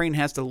of the crane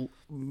has to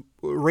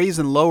raise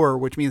and lower,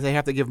 which means they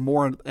have to give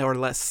more or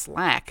less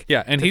slack.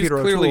 Yeah, and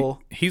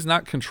he's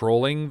not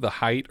controlling the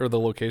height or the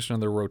location of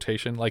the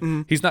rotation. Like,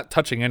 he's not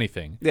touching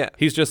anything. Yeah.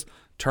 He's just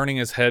turning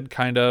his head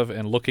kind of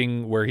and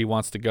looking where he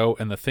wants to go,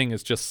 and the thing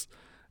is just,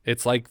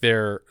 it's like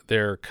they're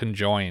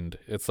conjoined.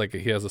 It's like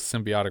he has a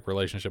symbiotic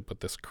relationship with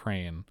this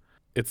crane.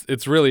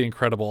 It's really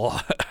incredible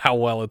how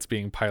well it's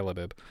being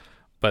piloted.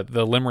 But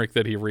the limerick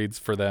that he reads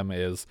for them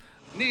is,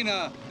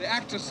 Nina, the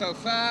actor so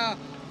fair,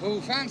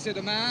 who fancied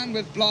a man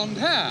with blonde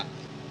hair.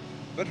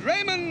 But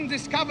Raymond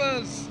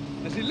discovers,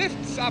 as he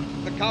lifts up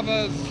the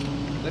covers,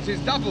 that his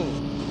double,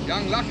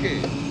 young Lucky,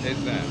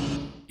 is there.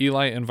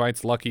 Eli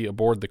invites Lucky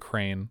aboard the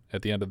crane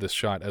at the end of this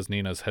shot as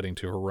Nina's heading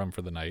to her room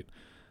for the night.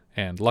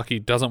 And Lucky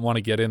doesn't want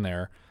to get in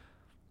there,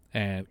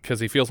 and because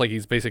he feels like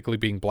he's basically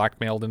being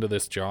blackmailed into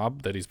this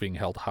job, that he's being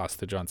held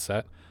hostage on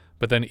set.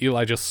 But then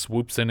Eli just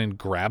swoops in and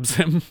grabs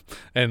him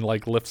and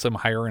like lifts him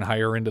higher and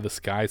higher into the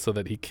sky so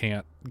that he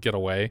can't get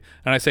away.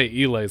 And I say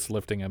Eli's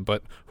lifting him,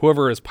 but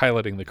whoever is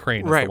piloting the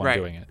crane is the one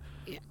doing it.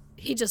 Yeah,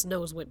 he just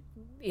knows what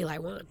Eli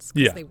wants.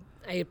 Yeah.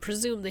 I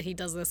presume that he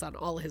does this on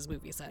all his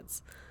movie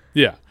sets.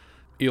 Yeah.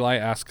 Eli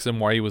asks him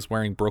why he was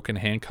wearing broken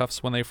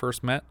handcuffs when they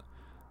first met.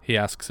 He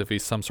asks if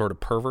he's some sort of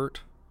pervert,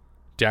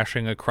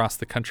 dashing across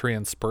the country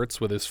in spurts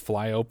with his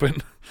fly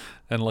open.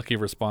 And Lucky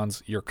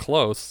responds, "You're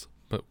close."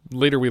 But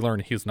later we learn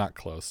he's not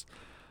close.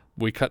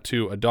 We cut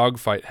to a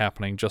dogfight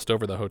happening just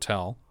over the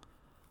hotel.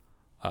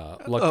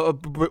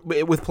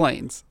 With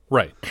planes.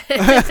 Right.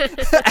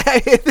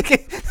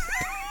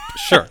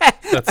 Sure.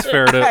 That's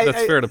fair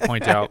to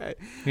point out.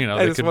 You know,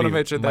 they could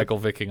be Michael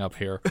Vicking up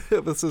here.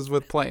 This is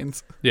with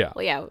planes. Yeah.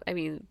 Well, yeah, I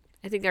mean,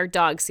 I think our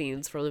dog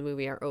scenes from the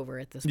movie are over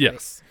at this point.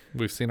 Yes.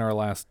 We've seen our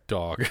last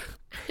dog.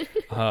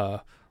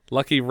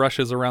 Lucky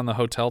rushes around the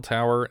hotel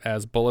tower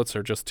as bullets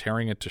are just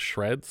tearing it to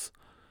shreds.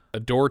 A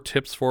door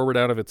tips forward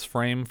out of its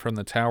frame from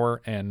the tower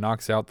and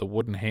knocks out the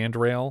wooden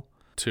handrail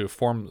to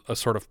form a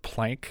sort of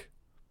plank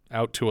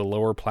out to a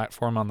lower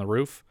platform on the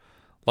roof.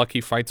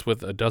 Lucky fights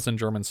with a dozen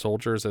German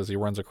soldiers as he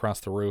runs across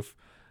the roof,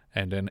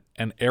 and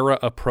an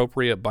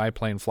era-appropriate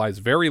biplane flies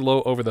very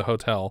low over the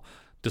hotel,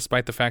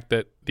 despite the fact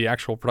that the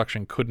actual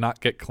production could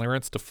not get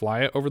clearance to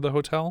fly it over the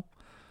hotel.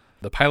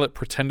 The pilot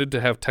pretended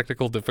to have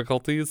technical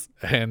difficulties,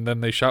 and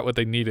then they shot what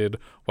they needed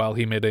while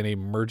he made an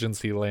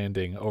emergency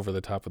landing over the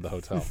top of the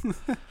hotel.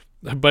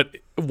 But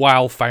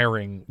while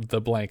firing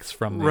the blanks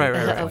from the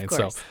airplane.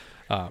 So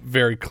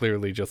very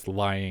clearly just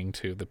lying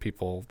to the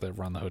people that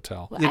run the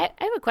hotel. Well, I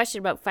have a question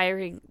about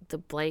firing the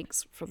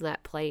blanks from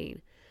that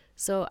plane.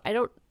 So I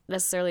don't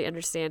necessarily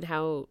understand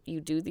how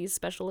you do these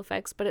special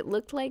effects, but it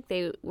looked like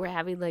they were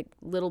having like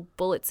little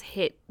bullets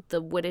hit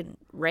the wooden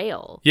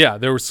rail. Yeah,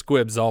 there were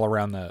squibs all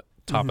around the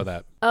top of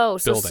that building.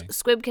 So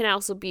squib can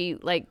also be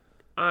like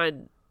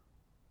on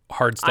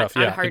hard stuff.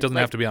 It doesn't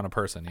have to be on a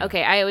person. Yeah.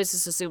 Okay, I always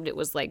just assumed it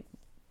was like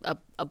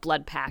a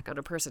blood pack on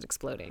a person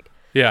exploding.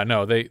 Yeah,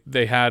 no,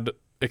 they had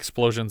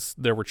explosions.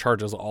 There were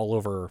charges all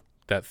over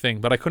that thing,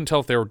 but I couldn't tell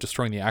if they were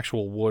destroying the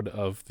actual wood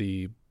of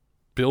the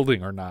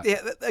building or not.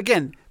 Yeah,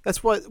 again,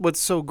 that's what's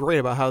so great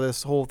about how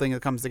this whole thing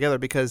comes together,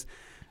 because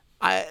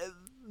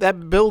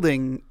that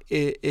building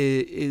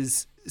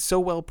is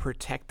so well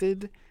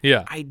protected.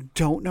 Yeah, I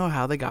don't know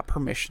how they got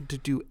permission to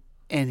do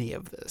any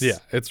of this. Yeah,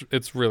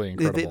 it's really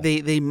incredible.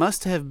 They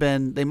must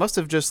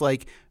have just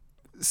like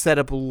set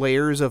up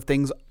layers of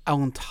things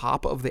on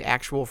top of the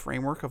actual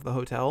framework of the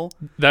hotel.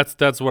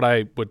 That's what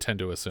I would tend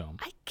to assume.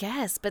 I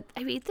guess, but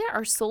I mean, there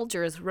are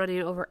soldiers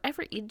running over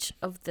every inch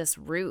of this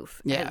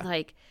roof. Yeah,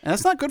 and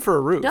that's not good for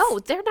a roof. No,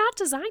 they're not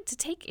designed to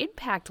take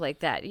impact like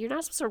that. You're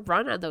not supposed to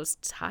run on those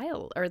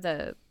tile or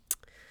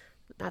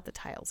not the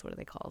tiles. What are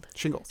they called?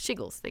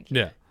 Shingles. Thank you.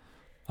 Yeah.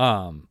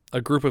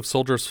 A group of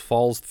soldiers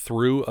falls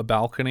through a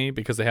balcony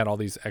because they had all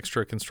these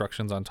extra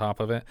constructions on top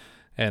of it,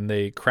 and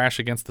they crash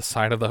against the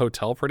side of the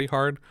hotel pretty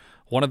hard.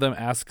 One of them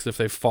asks if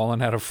they've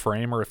fallen out of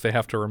frame or if they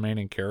have to remain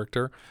in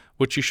character,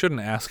 which you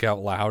shouldn't ask out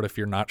loud if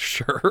you're not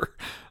sure.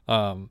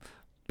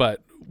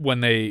 But when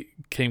they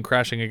came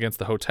crashing against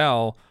the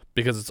hotel,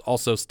 because it's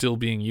also still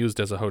being used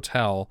as a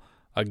hotel,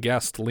 a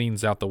guest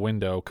leans out the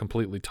window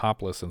completely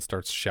topless and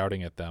starts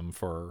shouting at them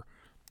for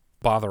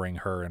bothering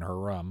her in her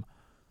room.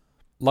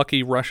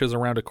 Lucky rushes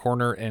around a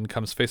corner and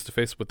comes face to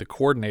face with the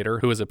coordinator,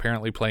 who is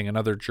apparently playing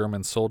another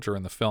German soldier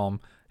in the film,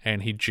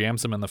 and he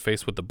jams him in the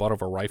face with the butt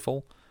of a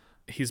rifle.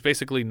 He's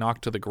basically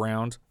knocked to the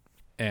ground,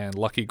 and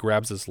Lucky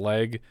grabs his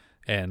leg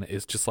and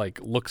is just like,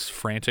 looks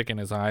frantic in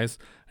his eyes.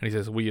 And he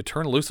says, "Will you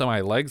turn loose on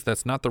my legs?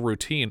 That's not the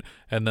routine."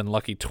 And then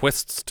Lucky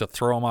twists to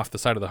throw him off the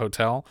side of the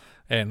hotel.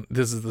 And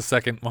this is the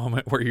second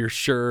moment where you're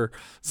sure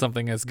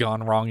something has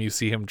gone wrong. You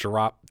see him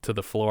drop to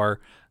the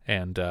floor,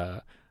 and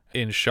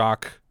in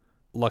shock,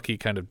 Lucky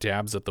kind of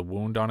dabs at the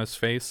wound on his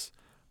face.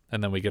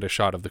 And then we get a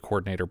shot of the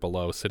coordinator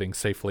below, sitting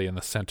safely in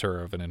the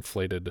center of an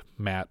inflated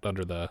mat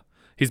under the...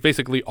 He's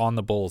basically on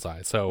the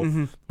bullseye.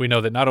 So we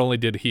know that not only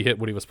did he hit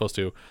what he was supposed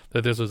to,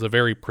 that this was a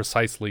very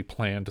precisely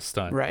planned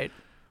stunt. Right.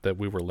 That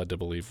we were led to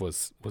believe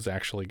was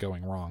actually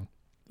going wrong.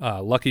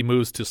 Lucky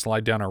moves to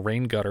slide down a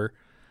rain gutter,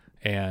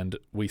 and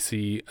we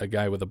see a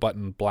guy with a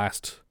button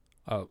blast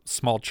a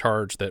small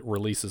charge that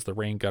releases the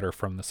rain gutter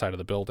from the side of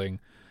the building,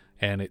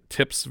 and it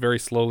tips very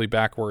slowly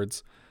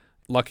backwards.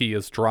 Lucky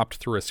is dropped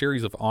through a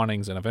series of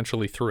awnings and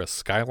eventually through a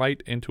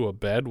skylight into a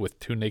bed with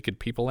 2 naked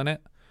people in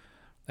it.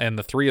 And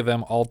the 3 of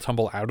them all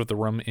tumble out of the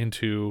room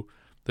into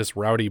this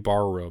rowdy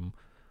bar room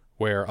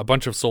where a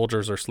bunch of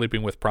soldiers are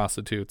sleeping with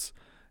prostitutes.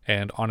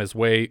 And on his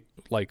way,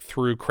 like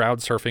through crowd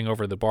surfing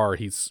over the bar,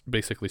 he's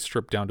basically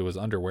stripped down to his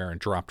underwear and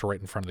dropped right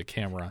in front of the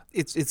camera.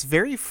 It's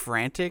very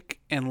frantic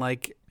and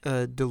like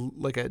a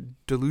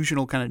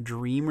delusional kind of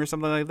dream or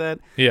something like that.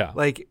 Yeah.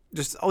 Like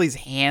just all these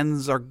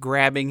hands are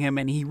grabbing him,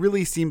 and he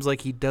really seems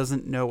like he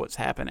doesn't know what's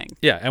happening.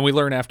 Yeah, and we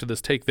learn after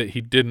this take that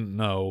he didn't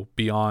know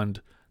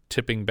beyond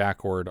tipping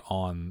backward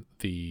on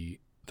the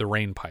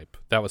rain pipe.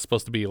 That was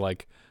supposed to be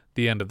like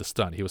the end of the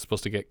stunt. He was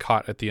supposed to get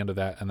caught at the end of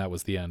that, and that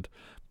was the end.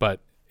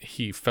 But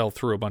he fell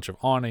through a bunch of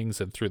awnings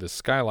and through the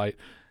skylight,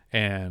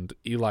 and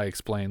Eli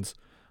explains,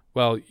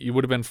 well, you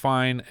would have been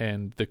fine,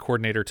 and the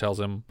coordinator tells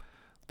him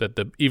that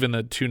even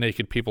the 2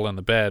 naked people in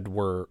the bed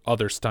were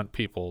other stunt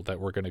people that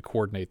were going to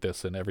coordinate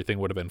this, and everything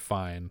would have been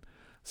fine.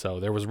 So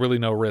there was really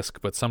no risk,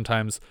 but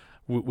sometimes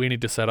we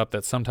need to set up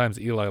that sometimes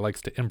Eli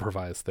likes to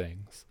improvise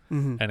things,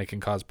 and it can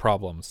cause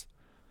problems.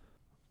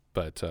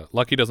 But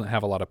Lucky doesn't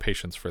have a lot of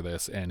patience for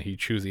this, and he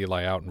chews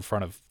Eli out in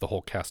front of the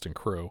whole cast and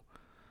crew.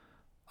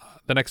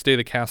 The next day,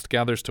 the cast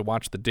gathers to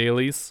watch the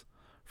dailies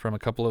from a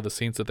couple of the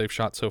scenes that they've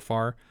shot so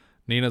far.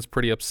 Nina's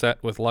pretty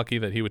upset with Lucky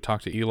that he would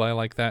talk to Eli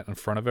like that in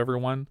front of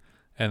everyone.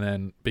 And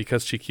then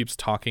because she keeps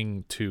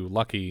talking to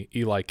Lucky,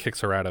 Eli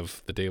kicks her out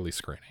of the daily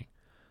screening.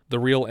 The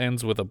reel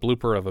ends with a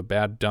blooper of a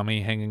bad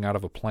dummy hanging out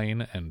of a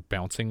plane and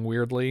bouncing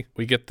weirdly.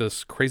 We get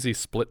this crazy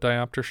split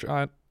diopter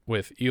shot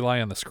with Eli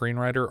and the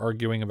screenwriter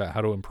arguing about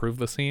how to improve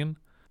the scene.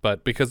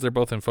 But because they're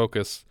both in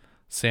focus,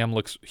 Sam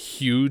looks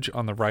huge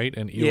on the right,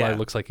 and Eli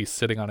looks like he's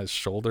sitting on his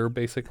shoulder,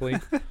 basically.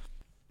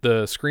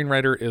 The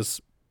screenwriter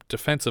is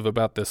defensive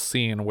about this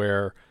scene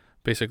where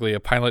basically a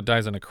pilot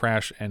dies in a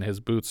crash and his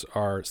boots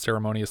are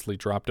ceremoniously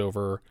dropped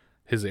over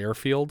his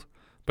airfield.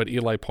 But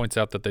Eli points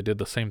out that they did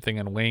the same thing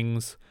in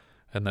Wings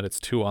and that it's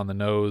too on the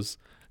nose.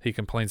 He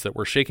complains that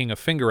we're shaking a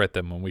finger at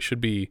them when we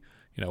should be,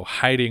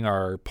 hiding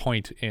our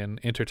point in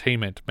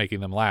entertainment, making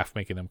them laugh,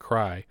 making them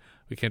cry.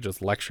 We can't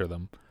just lecture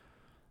them.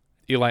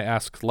 Eli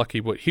asks Lucky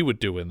what he would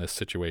do in this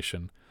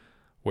situation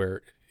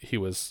where he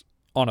was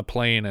on a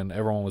plane and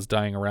everyone was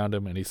dying around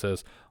him, and he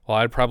says, well,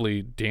 I'd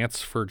probably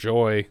dance for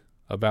joy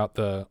about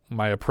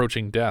my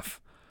approaching death.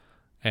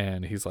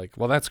 And he's like,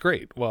 well, that's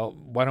great. Well,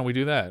 why don't we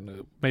do that?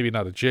 Maybe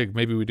not a jig.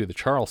 Maybe we do the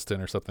Charleston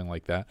or something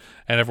like that.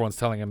 And everyone's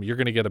telling him, you're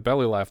going to get a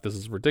belly laugh. This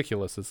is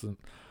ridiculous. This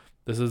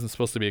isn't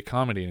supposed to be a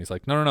comedy. And he's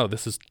like, no.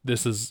 This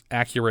is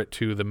accurate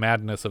to the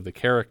madness of the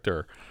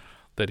character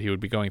that he would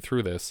be going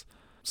through this.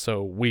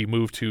 So we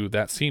move to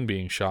that scene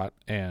being shot,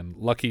 and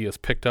Lucky is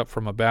picked up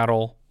from a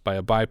battle by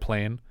a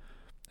biplane,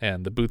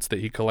 and the boots that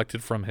he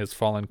collected from his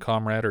fallen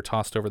comrade are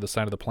tossed over the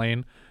side of the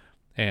plane,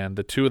 and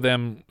the 2 of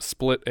them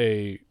split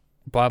a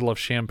bottle of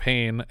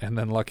champagne, and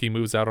then Lucky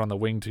moves out on the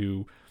wing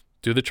to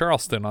do the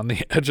Charleston on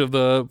the edge of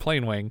the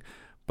plane wing.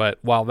 But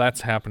while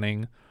that's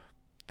happening,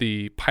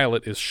 the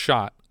pilot is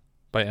shot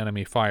by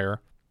enemy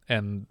fire,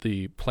 and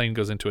the plane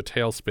goes into a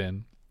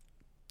tailspin,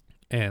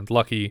 and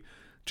Lucky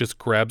just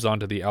grabs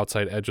onto the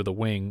outside edge of the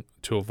wing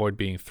to avoid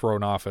being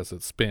thrown off as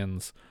it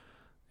spins.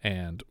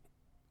 And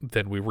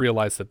then we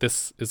realize that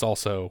this is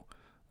also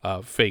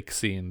a fake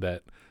scene,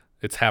 that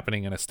it's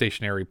happening in a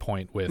stationary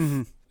point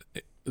with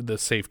the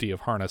safety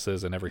of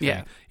harnesses and everything.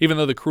 Yeah. Even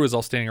though the crew is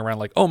all standing around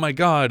like, oh my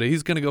God,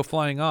 he's going to go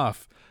flying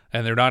off.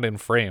 And they're not in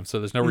frame, so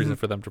there's no reason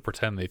for them to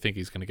pretend they think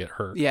he's going to get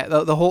hurt. Yeah,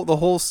 the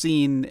whole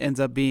scene ends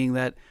up being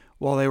that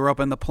while they were up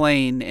in the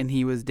plane and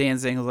he was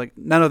dancing, it was like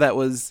none of that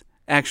was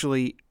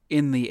actually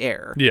in the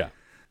air. Yeah.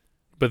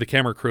 But the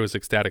camera crew is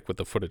ecstatic with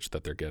the footage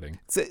that they're getting.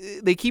 So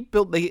they keep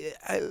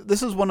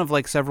this is one of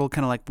like several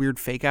kind of like weird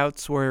fake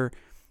outs where,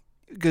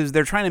 because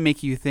they're trying to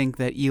make you think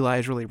that Eli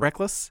is really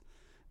reckless,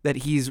 that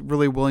he's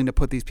really willing to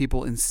put these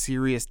people in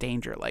serious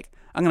danger. Like,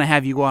 I'm going to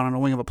have you go out on a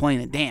wing of a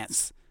plane and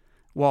dance.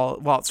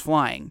 while it's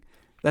flying.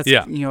 That's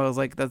Yeah. you know, I was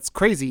like, that's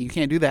crazy. You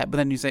can't do that. But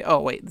then you say,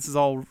 oh wait, this is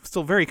all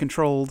still very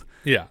controlled.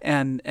 Yeah.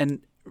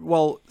 And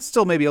well,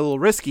 still maybe a little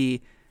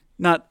risky,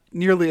 not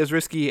nearly as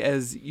risky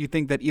as you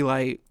think that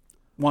Eli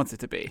wants it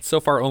to be.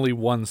 So far, only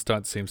one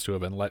stunt seems to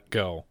have been let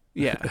go.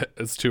 Yeah.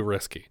 It's too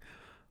risky.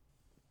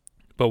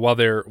 But while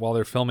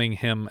they're filming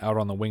him out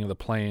on the wing of the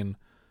plane,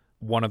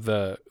 one of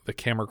the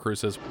camera crew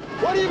says,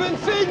 What have you been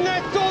feeding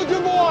that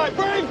soldier boy?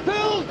 Brave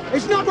pills?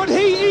 It's not what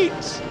he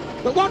eats,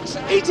 but what's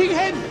eating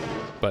him.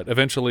 but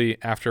eventually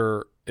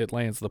after it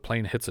lands, the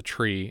plane hits a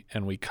tree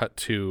and we cut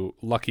to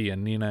Lucky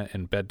and Nina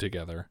in bed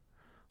together.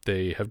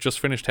 They have just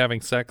finished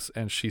having sex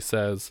and she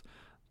says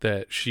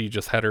that she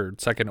just had her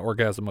second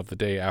orgasm of the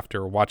day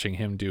after watching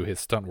him do his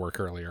stunt work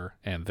earlier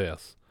and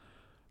this.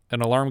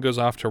 An alarm goes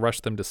off to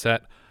rush them to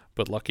set,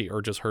 but Lucky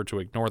urges her to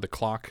ignore the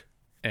clock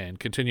and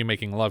continue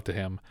making love to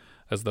him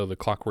as though the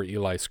clock were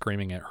Eli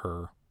screaming at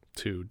her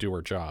to do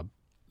her job.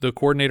 The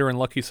coordinator and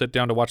Lucky sit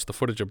down to watch the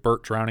footage of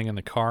Bert drowning in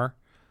the car.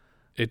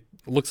 It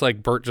looks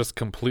like Bert just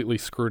completely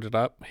screwed it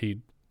up.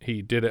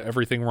 He did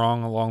everything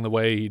wrong along the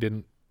way. He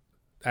didn't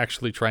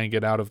actually try and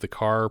get out of the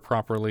car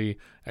properly,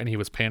 and he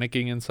was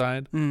panicking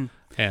inside.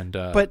 And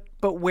But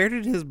where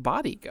did his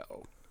body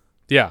go?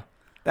 Yeah,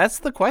 That's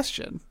the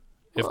question.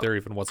 if there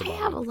even was a body.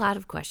 I have a lot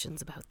of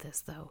questions about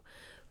this though,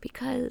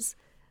 because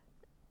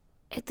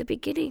at the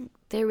beginning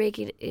they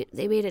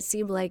made it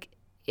seem like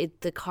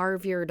the car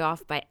veered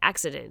off by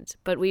accident,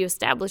 but we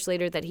established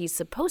later that he's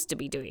supposed to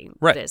be doing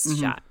this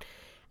shot.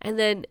 And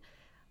then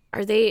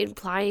are they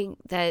implying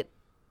that,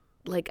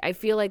 like, I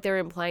feel like they're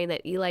implying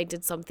that Eli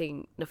did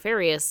something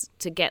nefarious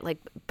to get like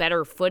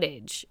better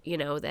footage, you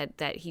know,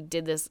 that he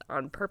did this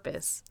on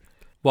purpose.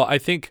 Well, I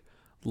think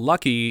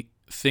Lucky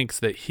thinks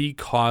that he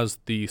caused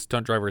the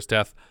stunt driver's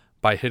death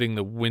by hitting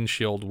the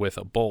windshield with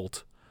a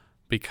bolt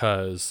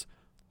because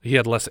he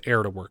had less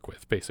air to work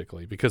with,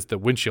 basically, because the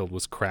windshield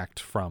was cracked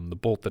from the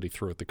bolt that he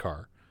threw at the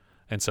car.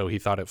 And so he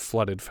thought it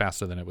flooded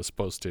faster than it was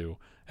supposed to,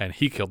 and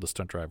he killed the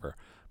stunt driver.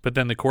 But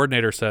then the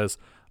coordinator says,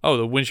 oh,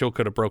 the windshield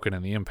could have broken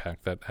in the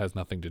impact. That has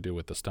nothing to do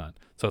with the stunt.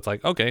 So it's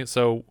like, okay,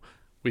 so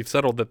we've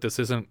settled that this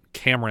isn't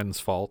Cameron's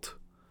fault.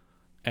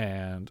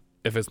 And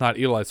if it's not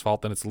Eli's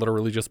fault, then it's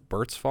literally just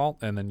Bert's fault.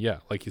 And then, yeah,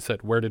 like you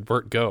said, where did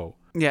Bert go?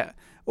 Yeah.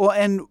 Well,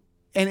 and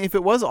if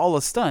it was all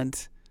a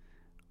stunt,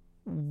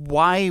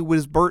 why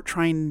was Bert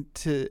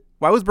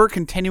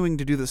continuing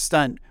to do the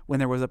stunt when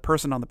there was a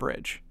person on the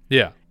bridge?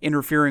 Yeah.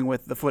 Interfering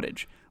with the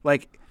footage.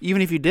 Like,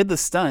 even if you did the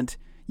stunt,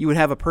 you would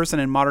have a person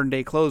in modern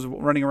day clothes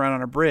running around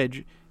on a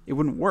bridge. It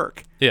wouldn't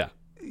work. Yeah.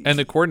 And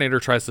the coordinator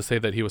tries to say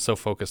that he was so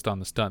focused on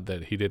the stunt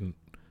that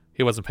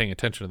he wasn't paying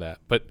attention to that.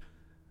 But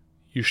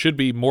you should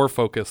be more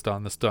focused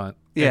on the stunt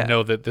and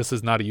know that this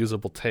is not a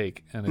usable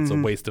take and it's a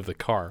waste of the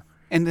car.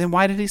 And then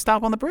why did he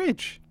stop on the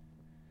bridge?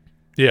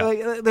 Yeah.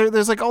 Like,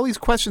 there's like all these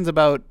questions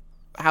about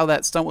how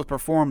that stunt was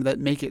performed that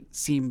make it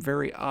seem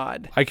very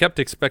odd. I kept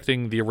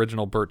expecting the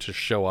original Bert to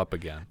show up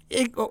again.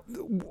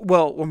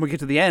 Well, when we get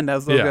to the end, I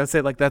was going to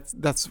say, like,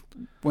 that's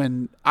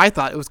when I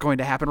thought it was going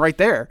to happen right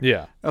there.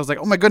 Yeah. I was like,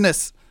 oh my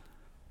goodness.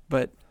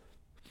 But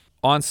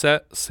on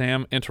set,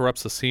 Sam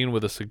interrupts the scene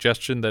with a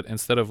suggestion that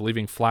instead of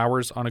leaving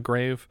flowers on a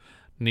grave,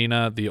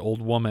 Nina, the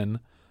old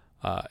woman,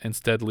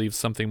 instead leaves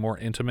something more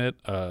intimate,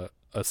 a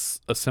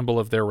symbol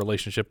of their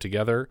relationship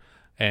together.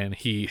 And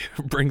he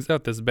brings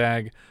out this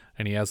bag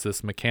and he has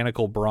this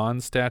mechanical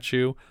bronze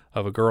statue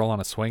of a girl on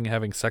a swing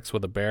having sex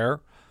with a bear.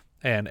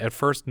 And at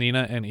first,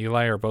 Nina and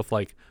Eli are both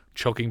like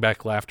choking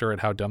back laughter at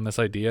how dumb this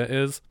idea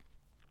is.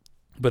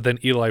 But then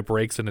Eli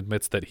breaks and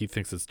admits that he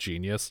thinks it's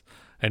genius.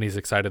 And he's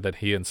excited that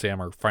he and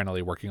Sam are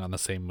finally working on the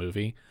same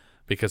movie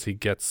because he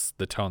gets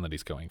the tone that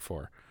he's going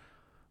for.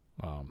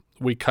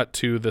 We cut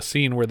to the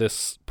scene where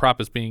this prop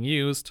is being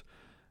used.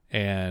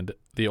 And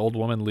the old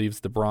woman leaves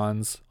the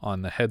bronze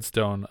on the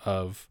headstone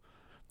of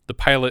the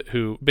pilot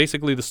who,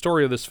 basically the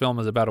story of this film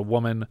is about a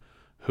woman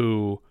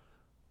who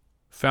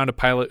found a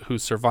pilot who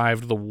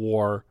survived the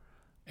war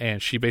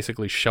and she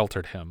basically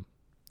sheltered him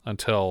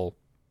until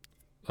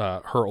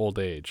her old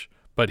age.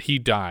 But he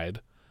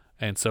died,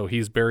 and so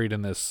he's buried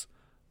in this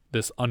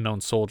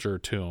unknown soldier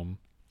tomb,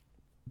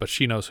 but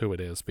she knows who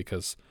it is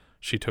because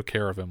she took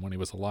care of him when he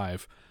was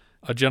alive.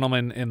 A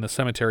gentleman in the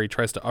cemetery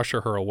tries to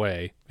usher her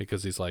away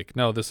because he's like,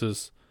 no,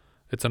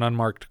 it's an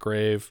unmarked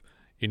grave.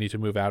 You need to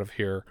move out of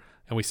here.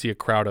 And we see a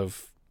crowd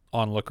of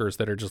onlookers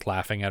that are just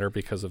laughing at her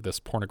because of this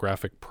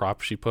pornographic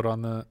prop she put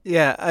on the...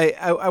 Yeah,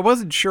 I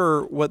wasn't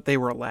sure what they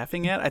were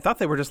laughing at. I thought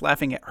they were just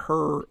laughing at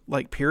her,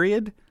 like,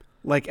 period,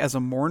 like as a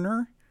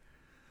mourner.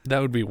 That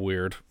would be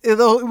weird. It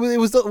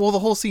was the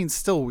whole scene's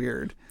still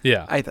weird.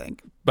 Yeah. I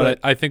think. But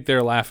I think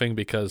they're laughing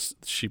because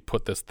she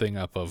put this thing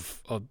up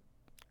of a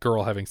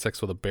girl having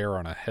sex with a bear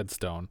on a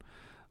headstone.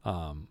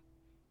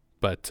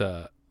 But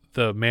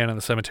the man in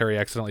the cemetery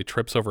accidentally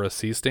trips over a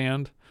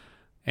C-stand,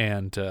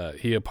 and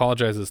he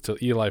apologizes to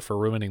Eli for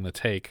ruining the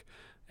take.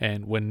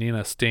 And when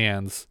Nina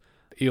stands,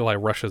 Eli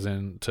rushes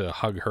in to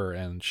hug her,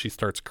 and she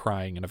starts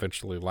crying and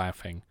eventually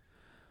laughing.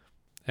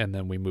 And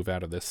then we move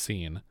out of this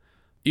scene.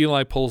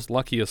 Eli pulls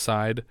Lucky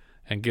aside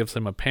and gives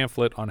him a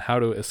pamphlet on how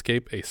to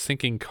escape a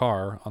sinking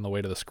car on the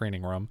way to the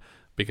screening room,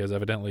 because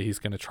evidently he's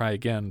going to try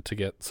again to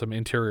get some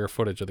interior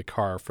footage of the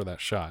car for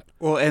that shot.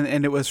 Well,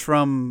 and it was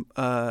from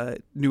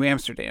New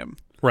Amsterdam.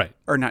 Right.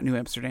 Or not New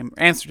Amsterdam,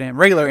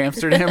 regular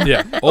Amsterdam.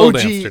 Yeah, old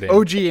OG, Amsterdam.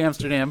 OG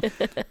Amsterdam,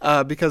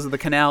 because of the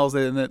canals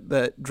and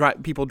the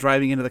people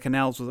driving into the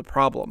canals was a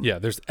problem. Yeah,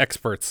 there's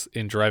experts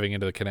in driving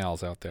into the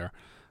canals out there.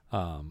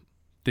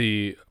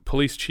 The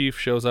police chief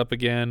shows up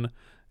again,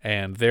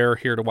 and they're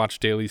here to watch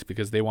dailies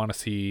because they want to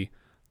see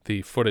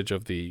the footage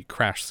of the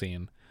crash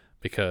scene,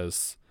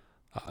 because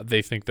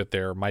they think that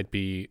there might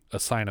be a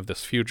sign of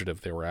this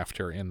fugitive they were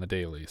after in the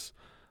dailies.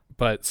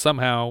 But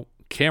somehow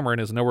Cameron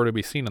is nowhere to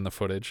be seen in the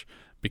footage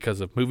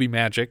because of movie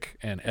magic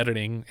and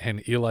editing,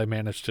 and Eli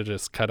managed to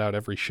just cut out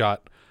every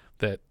shot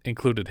that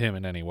included him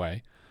in any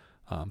way.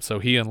 So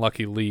he and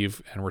Lucky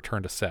leave and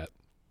return to set.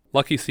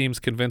 Lucky seems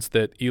convinced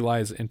that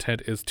Eli's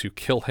intent is to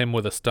kill him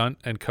with a stunt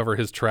and cover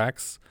his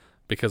tracks,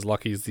 because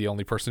Lucky's the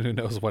only person who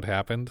knows what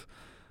happened.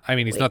 I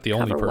mean, he's not the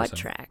only person. What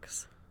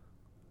tracks?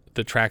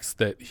 The tracks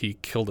that he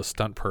killed a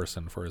stunt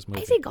person for his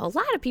movie. I think a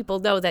lot of people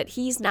know that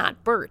he's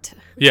not Bert.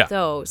 Yeah.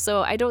 Though,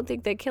 so I don't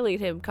think that killing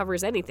him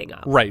covers anything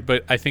up. Right,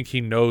 but I think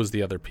he knows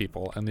the other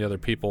people, and the other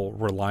people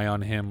rely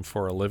on him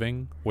for a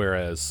living,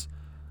 whereas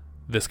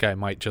this guy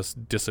might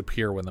just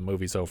disappear when the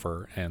movie's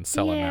over and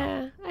sell him out.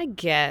 Yeah, I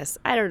guess.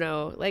 I don't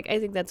know. Like, I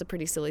think that's a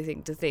pretty silly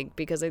thing to think,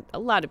 because a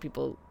lot of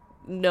people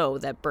know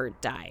that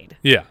Bert died.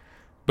 Yeah,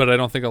 but I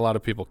don't think a lot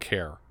of people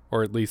care,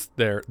 or at least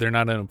they're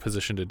not in a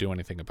position to do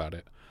anything about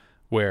it.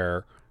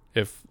 Where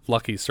if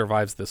Lucky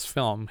survives this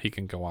film, he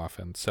can go off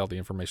and sell the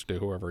information to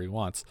whoever he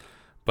wants.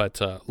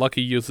 But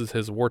Lucky uses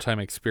his wartime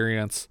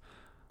experience,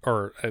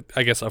 or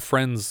I guess a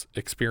friend's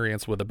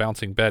experience with a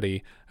bouncing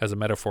Betty, as a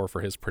metaphor for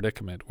his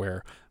predicament,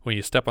 where when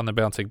you step on the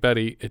bouncing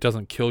Betty, it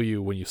doesn't kill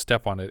you when you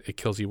step on it, it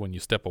kills you when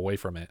you step away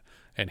from it.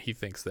 And he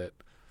thinks that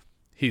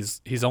he's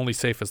only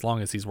safe as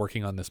long as he's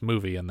working on this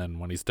movie, and then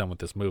when he's done with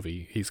this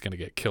movie, he's going to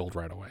get killed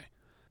right away.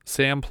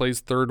 Sam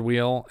plays third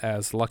wheel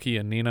as Lucky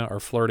and Nina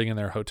are flirting in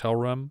their hotel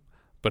room,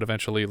 but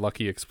eventually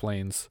Lucky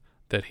explains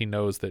that he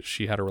knows that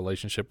she had a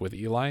relationship with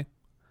Eli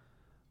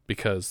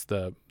because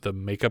the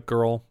makeup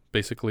girl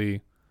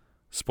basically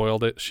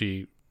spoiled it.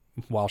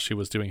 While she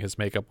was doing his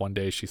makeup one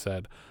day, she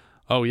said,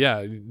 "Oh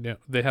yeah,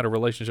 they had a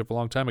relationship a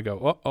long time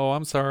ago. Oh,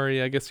 I'm sorry.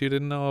 I guess you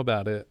didn't know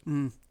about it."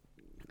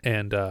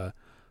 And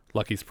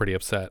Lucky's pretty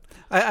upset.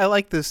 I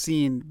like this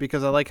scene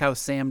because I like how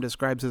Sam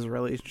describes his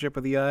relationship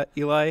with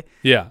Eli.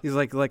 Yeah. He's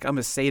like I'm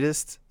a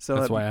sadist. So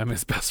that's why I'm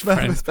his best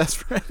friend. I'm his best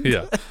friend.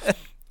 Yeah.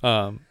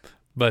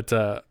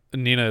 But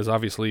Nina is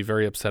obviously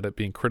very upset at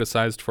being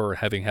criticized for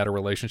having had a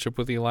relationship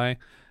with Eli,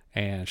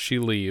 and she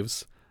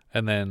leaves.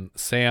 And then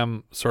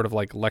Sam sort of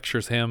like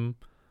lectures him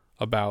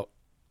about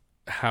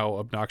how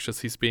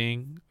obnoxious he's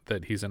being,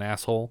 that he's an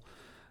asshole.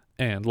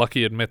 And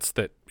Lucky admits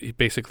that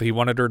he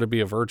wanted her to be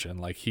a virgin.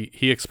 Like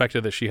he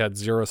expected that she had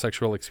zero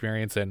sexual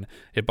experience, and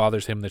it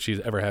bothers him that she's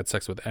ever had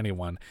sex with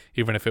anyone,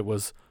 even if it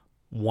was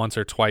once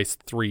or twice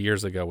 3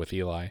 years ago with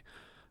Eli.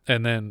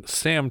 And then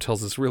Sam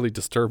tells this really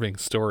disturbing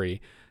story.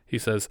 He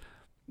says,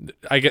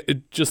 I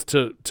get just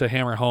to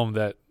hammer home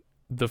that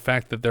the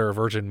fact that they're a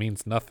virgin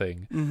means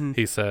nothing. Mm-hmm.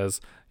 He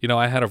says,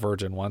 I had a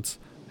virgin once.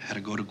 I had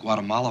to go to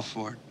Guatemala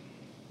for it.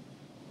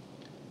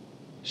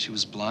 She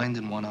was blind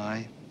in one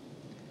eye,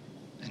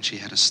 and she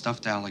had a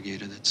stuffed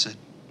alligator that said,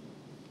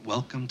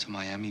 "Welcome to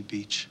Miami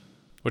Beach."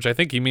 Which I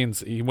think he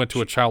means he went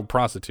to a child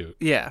prostitute.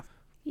 Yeah.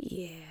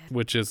 Yeah.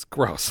 Which is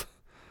gross.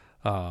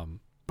 But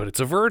it's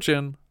a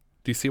virgin.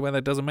 Do you see why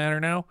that doesn't matter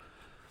now?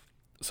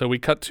 So we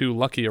cut to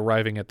Lucky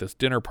arriving at this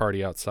dinner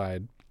party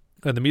outside.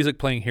 And the music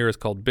playing here is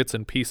called Bits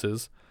and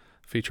Pieces,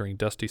 featuring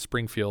Dusty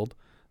Springfield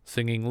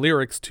singing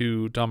lyrics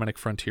to Dominic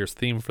Frontier's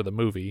theme for the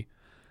movie.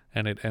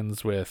 And it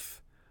ends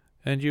with,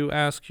 "And you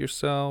ask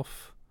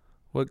yourself,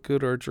 what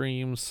good are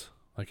dreams?"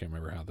 I can't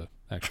remember how the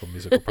actual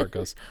musical part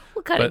goes.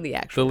 We'll cut in the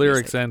actual The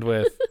lyrics music. end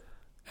with,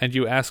 "And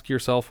you ask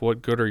yourself,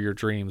 what good are your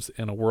dreams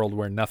in a world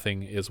where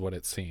nothing is what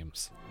it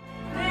seems."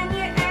 And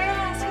you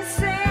ask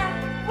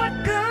yourself,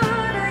 what good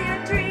are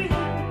your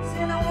dreams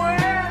in a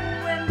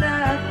world where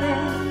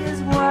nothing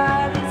is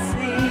what it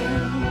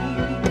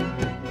seems?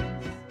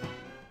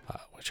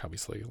 Which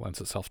obviously lends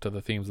itself to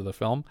the themes of the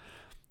film.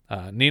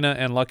 Nina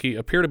and Lucky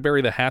appear to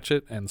bury the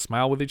hatchet and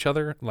smile with each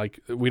other. Like,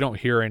 we don't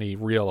hear any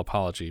real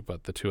apology,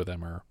 but the two of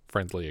them are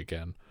friendly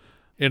again.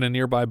 In a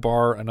nearby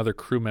bar, another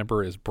crew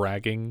member is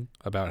bragging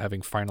about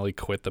having finally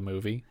quit the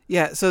movie.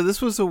 Yeah, so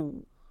this was a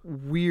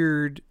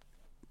weird...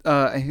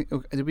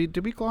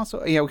 did we gloss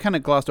over? Yeah, we kind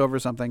of glossed over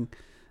something.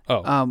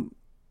 Oh.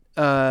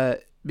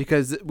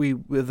 Because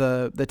with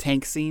the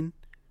tank scene.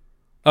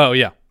 Oh,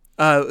 yeah.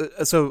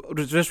 So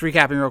just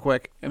recapping real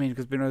quick. I mean,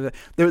 because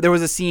there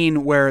was a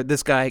scene where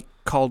this guy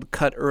called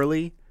cut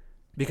early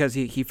because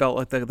he felt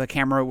like the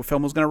camera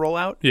film was going to roll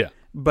out. Yeah.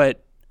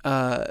 But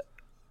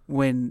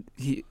when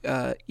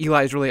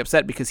Eli is really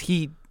upset because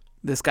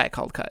this guy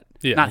called cut.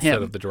 Yeah, not instead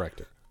him. of the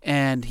director.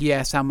 And he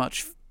asked how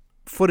much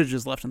footage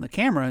is left on the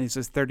camera? And he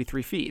says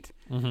 33 feet.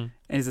 Mm-hmm. And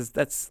he says,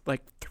 that's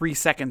like 3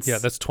 seconds. Yeah,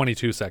 that's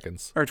 22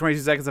 seconds. Or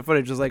 22 seconds of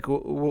footage. Is like,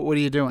 what are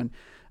you doing?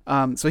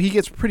 So he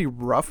gets pretty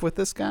rough with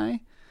this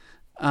guy.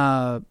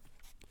 But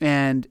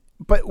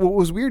what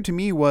was weird to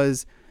me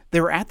was they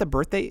were at the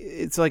birthday.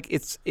 It's like,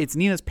 it's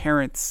Nina's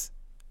parents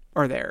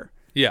are there.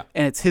 Yeah.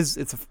 And it's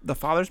the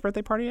father's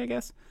birthday party, I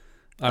guess.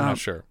 I'm not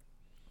sure.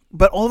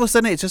 But all of a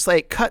sudden, it's just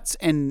like cuts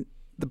and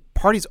the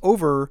party's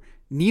over.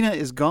 Nina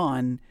is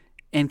gone,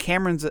 and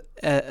Cameron's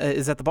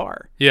is at the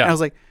bar. Yeah. And I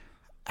was like,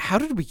 how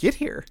did we get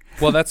here?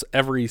 Well, that's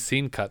every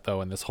scene cut,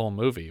 though, in this whole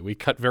movie. We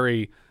cut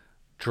very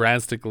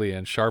drastically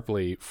and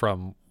sharply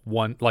from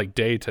one, like,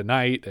 day to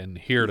night and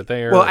here to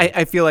there. Well,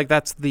 I feel like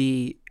that's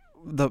the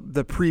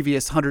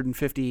previous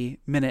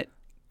 150-minute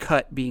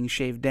cut being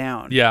shaved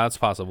down. Yeah, it's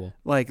possible.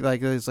 Like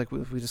it's like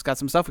we just got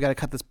some stuff. We got to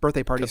cut this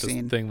birthday party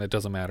scene. Thing that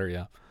doesn't matter.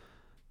 Yeah,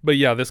 but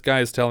yeah, this guy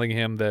is telling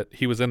him that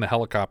he was in the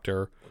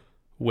helicopter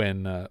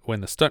when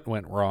the stunt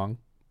went wrong.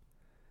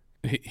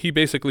 He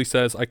basically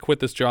says, "I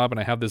quit this job and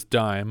I have this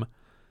dime,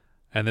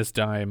 and this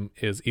dime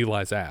is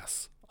Eli's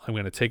ass. I'm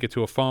going to take it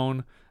to a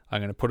phone. I'm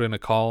going to put in a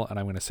call, and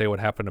I'm going to say what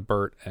happened to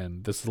Bert,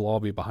 and this will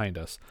all be behind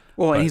us."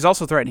 Well, but and he's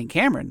also threatening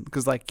Cameron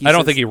because, like, I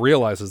don't think he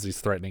realizes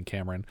he's threatening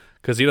Cameron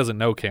because he doesn't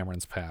know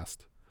Cameron's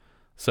past.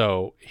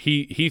 So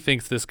he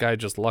thinks this guy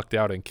just lucked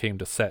out and came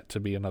to set to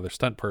be another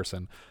stunt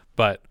person,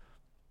 but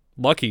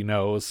Lucky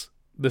knows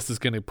this is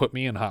going to put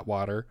me in hot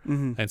water,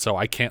 and so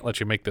I can't let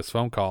you make this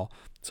phone call.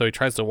 So he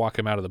tries to walk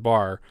him out of the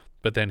bar,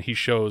 but then he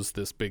shows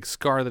this big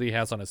scar that he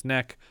has on his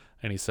neck,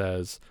 and he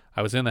says,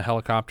 "I was in the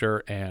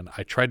helicopter and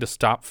I tried to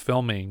stop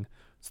filming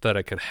so that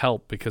I could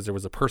help because there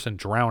was a person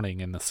drowning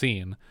in the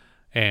scene,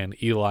 and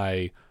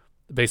Eli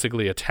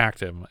basically attacked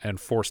him and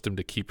forced him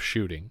to keep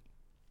shooting."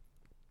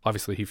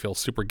 Obviously, he feels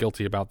super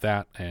guilty about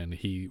that, and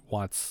he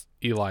wants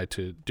Eli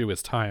to do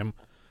his time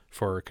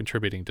for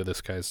contributing to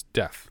this guy's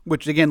death.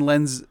 Which again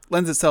lends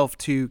itself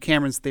to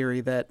Cameron's theory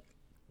that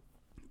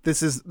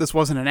this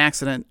wasn't an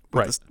accident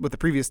with the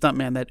previous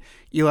stuntman, that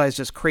Eli is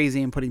just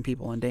crazy and putting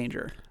people in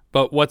danger.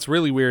 But what's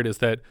really weird is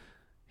that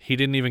he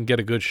didn't even get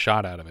a good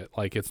shot out of it.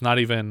 Like, it's not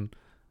even,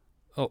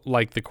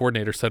 like the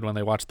coordinator said when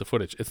they watched the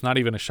footage, it's not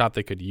even a shot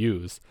they could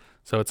use.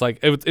 So it's like,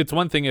 it's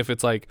one thing if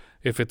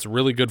it's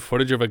really good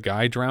footage of a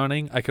guy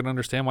drowning, I can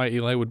understand why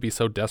Eli would be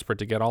so desperate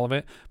to get all of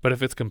it. But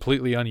if it's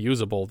completely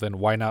unusable, then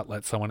why not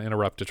let someone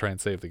interrupt to try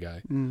and save the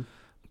guy?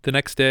 The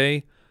next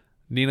day,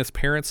 Nina's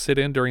parents sit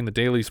in during the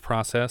dailies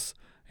process,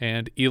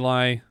 and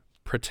Eli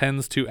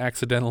pretends to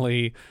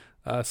accidentally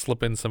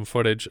slip in some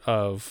footage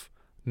of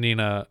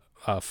Nina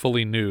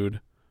fully nude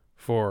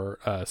for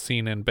a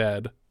scene in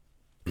bed.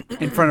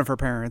 In front of her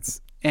parents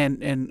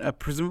and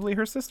presumably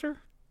her sister?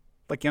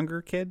 Like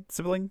younger kid,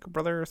 sibling,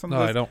 brother or something?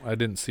 No, I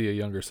didn't see a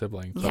younger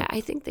sibling. Yeah,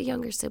 I think the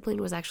younger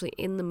sibling was actually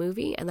in the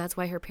movie, and that's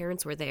why her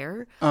parents were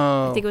there.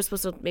 Oh. I think it was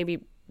supposed to maybe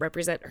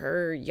represent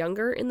her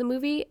younger in the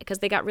movie because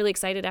they got really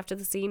excited after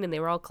the scene and they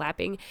were all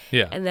clapping.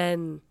 Yeah. And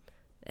then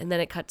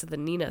it cut to the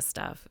Nina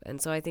stuff.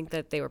 And so I think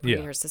that they were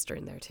putting her sister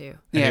in there too.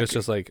 And it was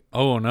just like,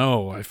 oh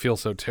no, I feel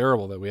so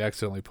terrible that we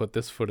accidentally put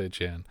this footage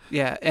in.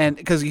 Yeah, and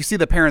because you see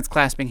the parents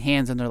clasping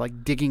hands and they're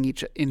like digging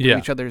into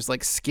each other's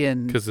like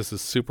skin. Because this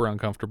is super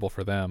uncomfortable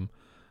for them.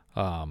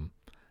 And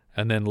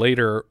then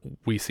later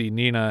we see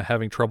Nina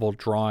having trouble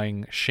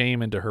drawing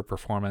shame into her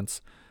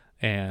performance,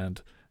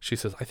 and she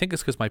says, "I think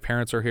it's because my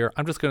parents are here.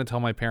 I'm just going to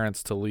tell my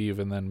parents to leave,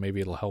 and then maybe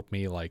it'll help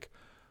me, like,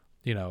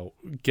 you know,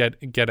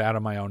 get out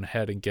of my own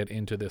head and get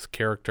into this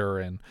character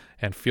and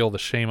feel the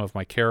shame of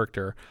my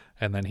character."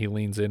 And then he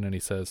leans in and he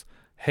says,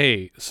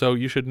 "Hey, so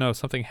you should know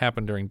something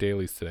happened during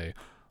dailies today.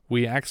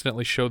 We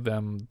accidentally showed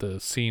them the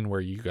scene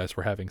where you guys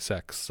were having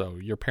sex, so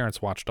your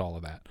parents watched all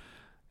of that."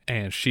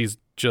 And she's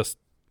just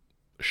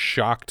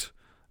shocked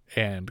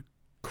and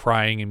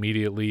crying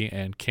immediately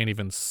and can't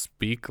even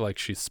speak, like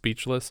she's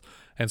speechless.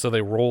 And so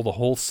they roll the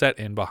whole set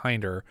in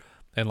behind her,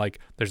 and like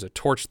there's a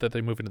torch that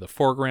they move into the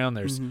foreground.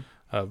 There's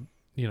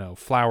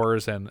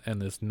flowers and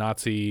this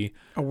Nazi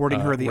awarding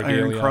her the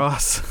regalia. Iron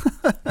Cross.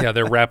 Yeah,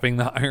 they're wrapping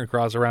the Iron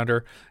Cross around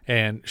her,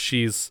 and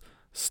she's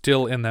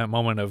still in that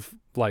moment of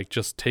like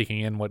just taking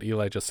in what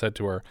Eli just said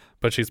to her,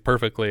 but she's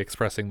perfectly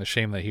expressing the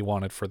shame that he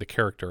wanted for the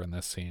character in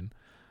this scene.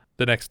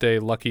 The next day,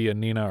 Lucky and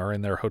Nina are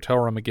in their hotel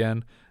room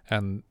again,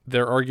 and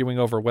they're arguing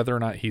over whether or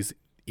not he's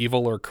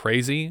evil or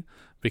crazy,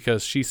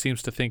 because she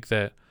seems to think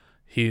that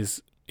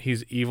he's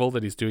evil,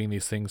 that he's doing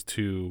these things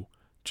to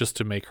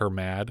make her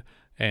mad,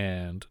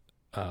 and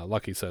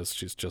Lucky says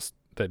he's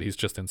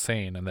just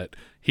insane, and that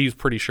he's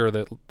pretty sure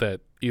that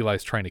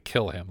Eli's trying to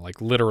kill him,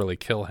 like literally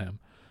kill him.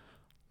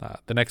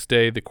 The next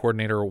day, the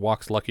coordinator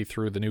walks Lucky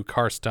through the new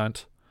car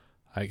stunt.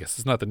 I guess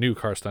it's not the new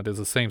car stunt, it's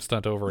the same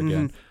stunt over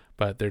again,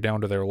 but they're down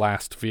to their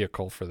last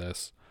vehicle for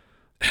this.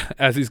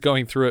 As he's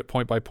going through it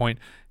point by point,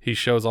 he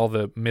shows all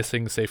the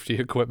missing safety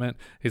equipment.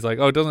 He's like,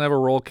 oh, it doesn't have a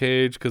roll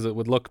cage because it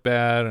would look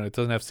bad, and it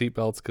doesn't have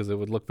seatbelts because it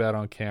would look bad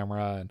on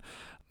camera. And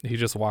he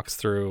just walks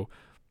through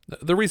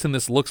The reason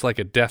this looks like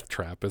a death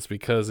trap is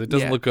because it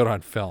doesn't look good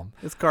on film.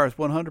 This car is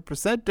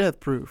 100% death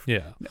proof.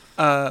 Yeah.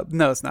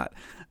 No, it's not.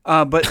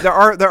 But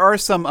there are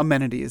some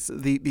amenities.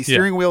 The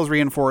steering wheel is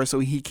reinforced, so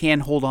he can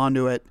hold on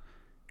to it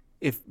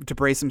to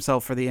brace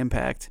himself for the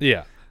impact.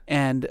 Yeah.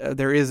 And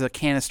there is a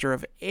canister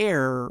of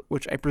air,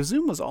 which I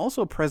presume was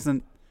also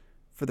present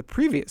for the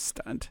previous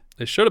stunt.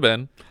 It should have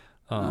been.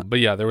 But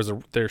yeah,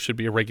 there should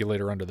be a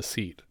regulator under the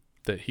seat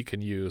that he can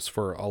use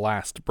for a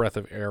last breath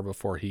of air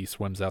before he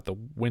swims out the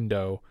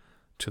window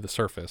to the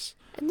surface.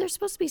 And there's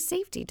supposed to be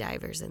safety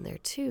divers in there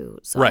too.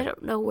 So Right. I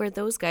don't know where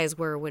those guys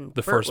were when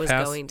The Bert first was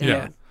pass? going down.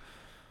 Yeah.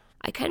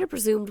 I kind of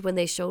presumed when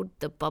they showed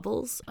the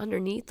bubbles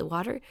underneath the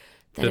water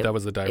That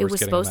was the divers it was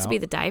getting supposed them to be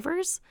out? the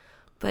divers,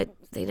 but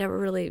that never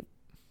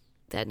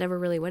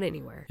really went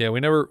anywhere. Yeah,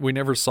 we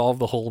never solved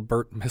the whole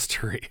Bert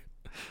mystery.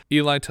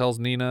 Eli tells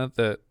Nina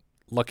that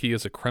Lucky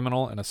is a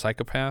criminal and a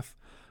psychopath,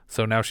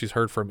 so now she's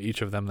heard from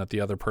each of them that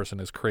the other person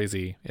is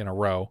crazy in a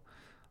row.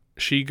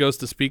 She goes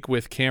to speak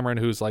with Cameron,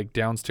 who's like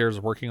downstairs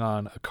working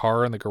on a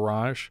car in the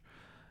garage,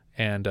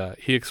 and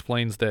he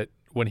explains that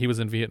when he was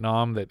in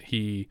Vietnam that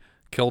he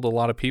killed a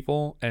lot of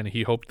people and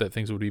he hoped that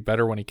things would be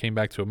better when he came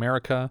back to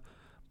America,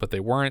 but they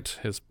weren't.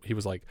 He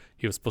was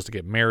supposed to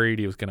get married,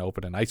 he was going to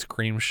open an ice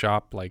cream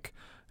shop. Like,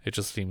 it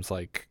just seems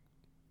like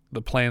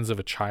the plans of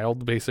a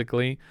child,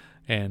 basically.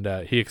 And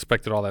he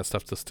expected all that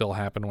stuff to still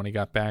happen when he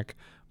got back,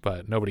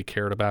 but nobody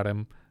cared about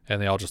him,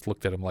 and they all just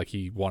looked at him like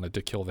he wanted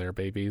to kill their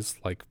babies,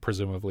 like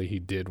presumably he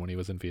did when he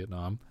was in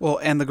Vietnam. Well,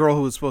 and the girl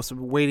who was supposed to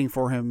be waiting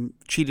for him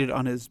cheated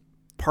on his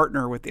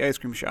partner with the ice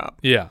cream shop.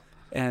 Yeah.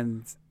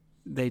 And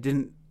they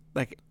didn't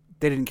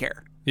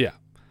care. Yeah.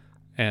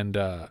 And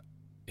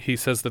he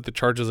says that the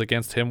charges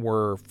against him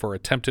were for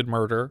attempted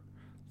murder,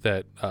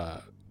 that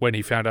when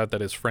he found out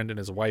that his friend and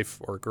his wife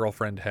or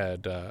girlfriend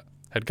had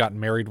gotten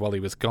married while he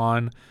was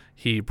gone,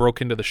 he broke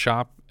into the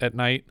shop at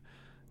night.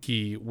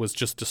 He was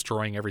just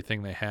destroying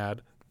everything they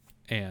had.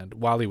 And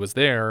while he was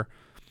there,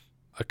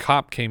 a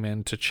cop came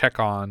in to check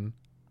on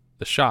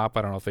the shop.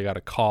 I don't know if they got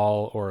a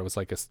call or it was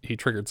like he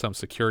triggered some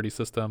security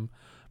system,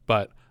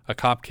 but a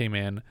cop came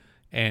in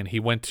and he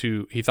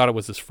thought it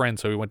was his friend,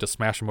 so he went to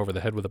smash him over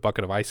the head with a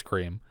bucket of ice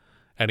cream,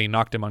 and he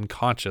knocked him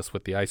unconscious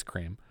with the ice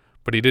cream.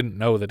 But he didn't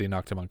know that he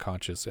knocked him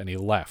unconscious, and he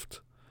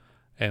left.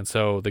 And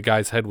so the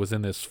guy's head was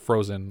in this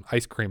frozen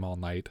ice cream all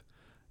night,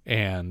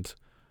 and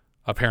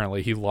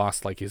apparently he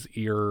lost like his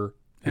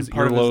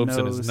earlobes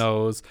and his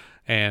nose.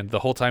 And the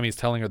whole time he's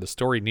telling her the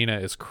story, Nina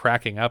is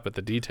cracking up at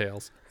the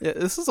details. Yeah,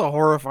 this is a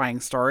horrifying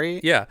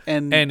story. Yeah.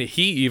 And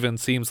he even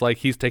seems like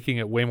he's taking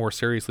it way more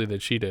seriously than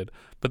she did.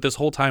 But this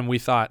whole time we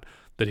thought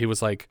that he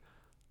was like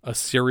a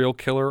serial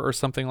killer or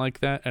something like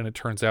that, and it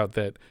turns out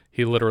that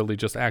he literally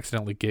just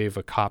accidentally gave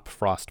a cop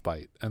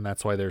frostbite, and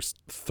that's why there's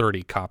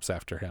 30 cops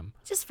after him.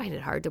 I just find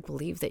it hard to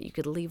believe that you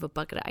could leave a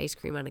bucket of ice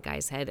cream on a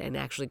guy's head and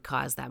actually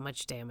cause that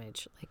much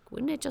damage. Like,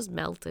 wouldn't it just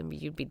melt and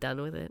you'd be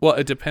done with it? Well,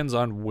 it depends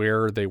on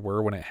where they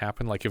were when it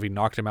happened. Like, if he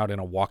knocked him out in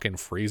a walk-in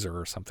freezer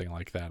or something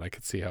like that, I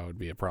could see how it would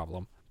be a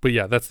problem. But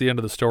yeah, that's the end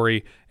of the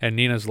story, and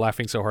Nina's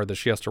laughing so hard that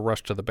she has to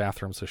rush to the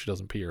bathroom so she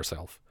doesn't pee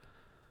herself.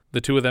 The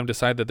two of them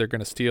decide that they're going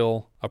to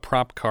steal a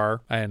prop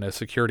car, and a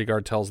security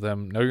guard tells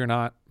them, no, you're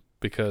not,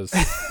 because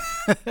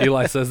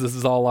Eli says this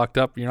is all locked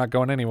up. You're not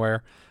going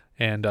anywhere.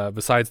 And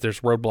besides, there's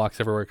roadblocks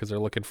everywhere because they're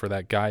looking for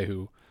that guy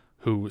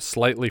who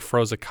slightly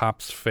froze a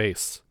cop's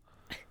face.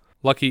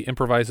 Lucky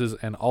improvises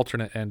an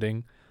alternate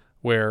ending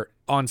where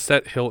on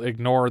set he'll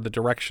ignore the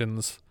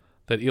directions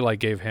that Eli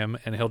gave him,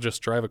 and he'll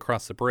just drive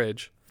across the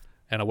bridge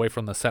and away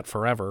from the set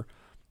forever.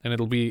 And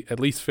it'll be at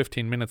least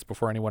 15 minutes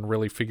before anyone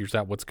really figures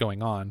out what's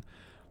going on.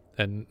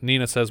 And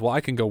Nina says, well,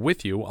 I can go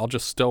with you. I'll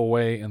just stow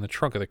away in the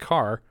trunk of the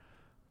car,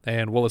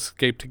 and we'll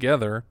escape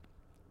together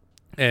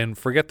and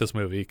forget this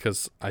movie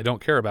because I don't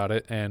care about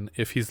it. And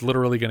if he's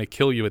literally going to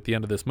kill you at the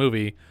end of this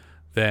movie,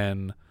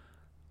 then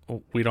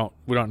we don't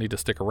need to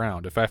stick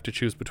around. If I have to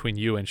choose between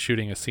you and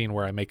shooting a scene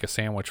where I make a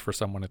sandwich for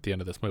someone at the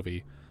end of this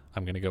movie,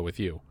 I'm going to go with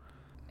you.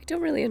 I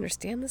don't really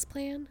understand this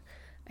plan.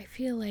 I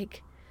feel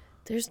like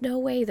there's no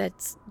way that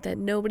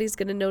nobody's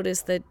going to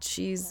notice that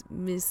she's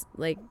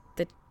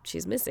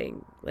she's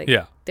missing. Like,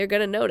 yeah. They're going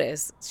to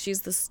notice.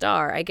 She's the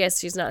star. I guess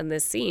she's not in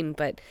this scene,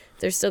 but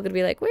they're still going to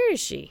be like, where is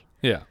she?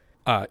 Yeah.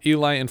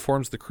 Eli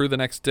informs the crew the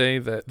next day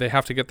that they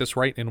have to get this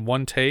right in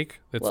one take.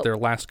 It's their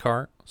last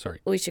car.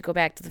 Sorry. We should go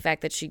back to the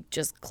fact that she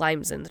just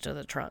climbs into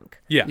the trunk.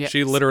 Yeah,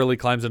 she literally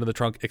climbs into the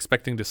trunk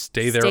expecting to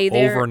stay there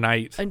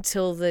overnight.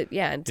 Until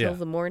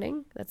the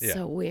morning. That's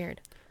so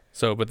weird.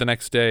 So, but the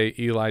next day,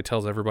 Eli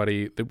tells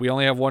everybody that we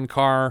only have one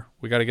car.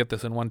 We got to get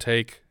this in one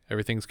take.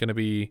 Everything's going to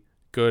be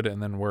good,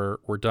 and then we're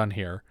done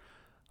here.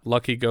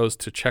 Lucky goes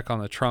to check on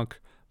the trunk,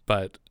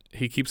 but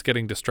he keeps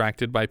getting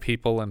distracted by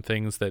people and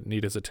things that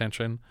need his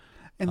attention.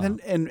 And then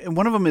and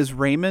one of them is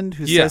Raymond,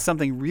 who says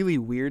something really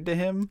weird to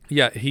him.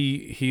 Yeah,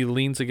 he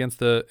leans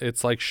against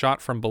it's like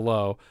shot from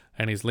below,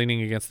 and he's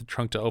leaning against the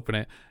trunk to open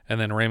it, and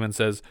then Raymond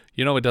says,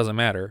 it doesn't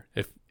matter.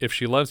 If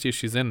she loves you,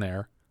 she's in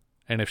there,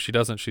 and if she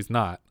doesn't, she's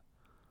not.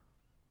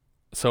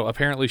 So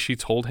apparently she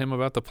told him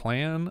about the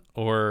plan,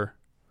 or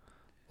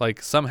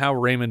Like, somehow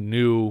Raymond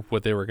knew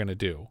what they were going to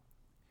do.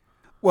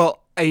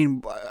 Well, I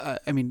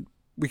mean,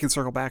 we can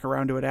circle back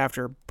around to it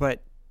after,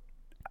 but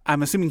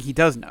I'm assuming he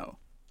does know.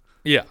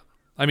 Yeah.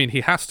 I mean,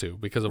 he has to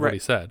because of what he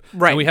said.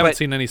 Right. And we haven't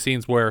seen any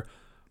scenes where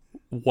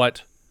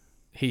what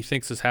he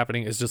thinks is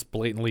happening is just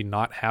blatantly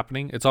not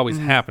happening. It's always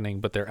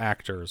happening, but they're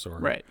actors.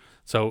 Right.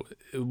 So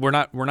we're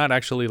not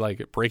actually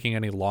like breaking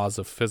any laws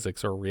of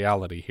physics or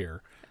reality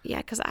here. Yeah,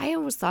 because I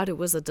always thought it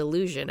was a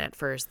delusion at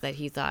first that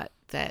he thought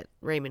that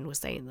Raymond was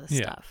saying this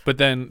stuff. But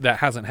then that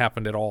hasn't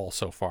happened at all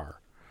so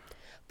far.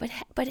 But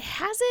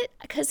has it?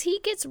 Because he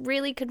gets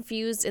really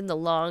confused in the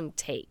long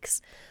takes.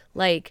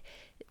 Like,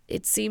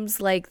 it seems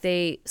like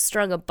they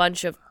strung a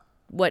bunch of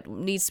what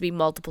needs to be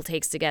multiple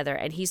takes together,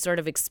 and he sort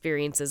of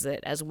experiences it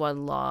as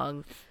one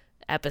long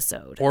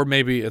episode. Or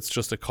maybe it's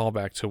just a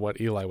callback to what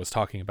Eli was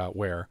talking about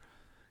where,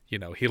 you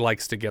know, he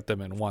likes to get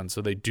them in one.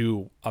 So they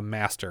do a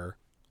master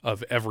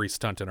of every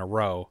stunt in a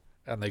row,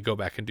 and they go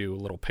back and do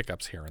little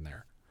pickups here and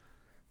there.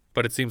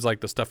 But it seems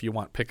like the stuff you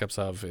want pickups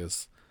of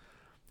is,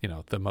 you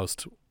know, the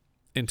most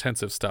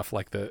intensive stuff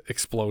like the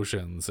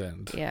explosions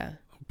and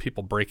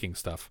people breaking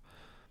stuff.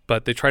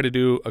 But they try to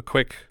do a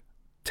quick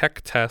tech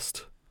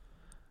test,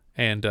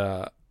 and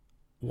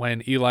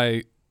when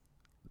Eli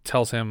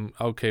tells him,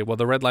 okay, well,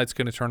 the red light's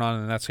going to turn on,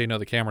 and that's how you know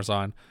the camera's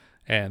on,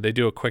 and they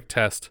do a quick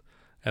test,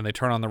 and they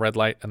turn on the red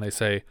light, and they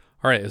say,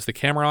 all right, is the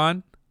camera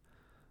on?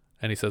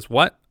 And he says,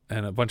 what?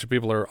 And a bunch of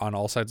people are on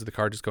all sides of the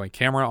car just going,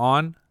 camera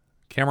on,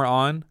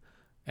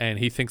 and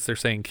he thinks they're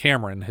saying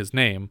Cameron, his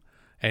name,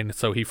 and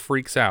so he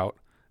freaks out,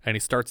 and he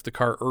starts the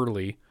car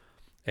early,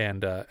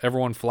 and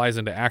everyone flies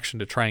into action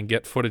to try and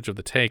get footage of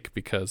the take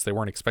because they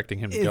weren't expecting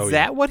him to go yet. Is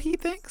that what he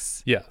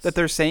thinks? Yes. That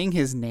they're saying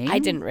his name? I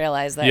didn't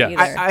realize that either.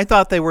 I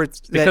thought they were...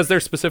 because they're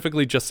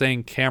specifically just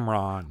saying camera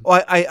on.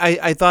 Well,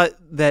 I thought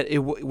that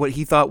what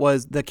he thought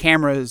was the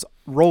camera's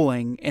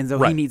rolling, and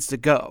so he needs to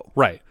go.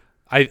 Right.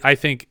 I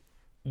think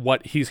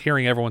what he's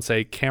hearing everyone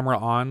say, camera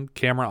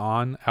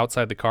on,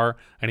 outside the car,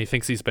 and he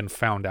thinks he's been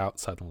found out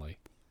suddenly.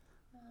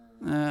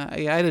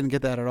 I didn't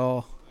get that at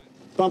all.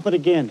 Bump it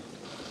again.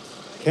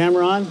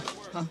 Camera on?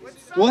 Huh?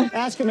 What?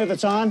 Ask him if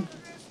it's on.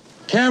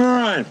 Camera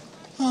on.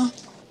 Huh?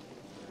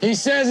 He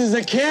says, is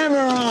the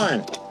camera on?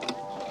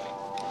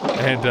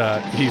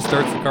 And he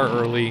starts the car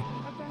early,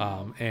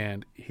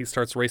 and he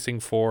starts racing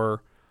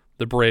for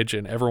the bridge,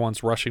 and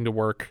everyone's rushing to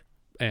work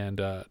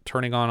and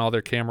turning on all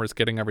their cameras,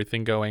 getting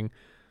everything going.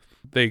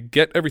 They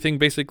get everything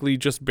basically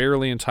just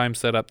barely in time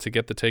set up to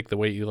get the take the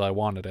way Eli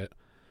wanted it.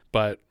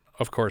 But,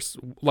 of course,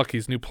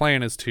 Lucky's new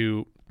plan is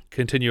to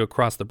continue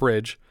across the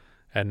bridge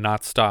and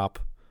not stop.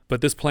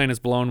 But this plan is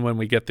blown when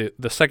we get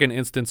the second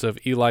instance of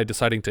Eli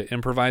deciding to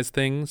improvise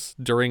things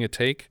during a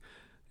take.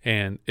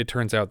 And it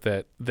turns out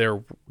that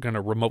they're going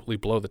to remotely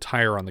blow the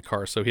tire on the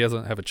car, so he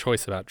doesn't have a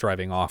choice about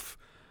driving off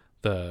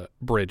the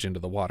bridge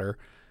into the water.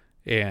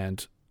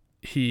 And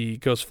he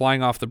goes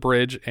flying off the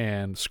bridge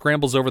and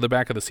scrambles over the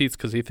back of the seats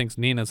because he thinks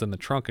Nina's in the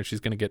trunk and she's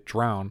going to get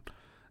drowned.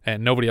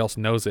 And nobody else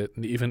knows it.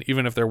 And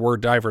even if there were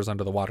divers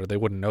under the water, they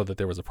wouldn't know that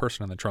there was a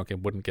person in the trunk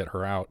and wouldn't get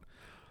her out.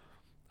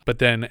 But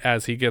then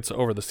as he gets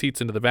over the seats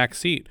into the back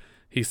seat,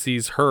 he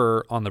sees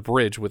her on the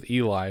bridge with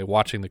Eli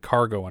watching the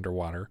car go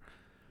underwater.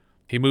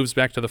 He moves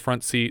back to the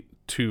front seat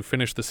to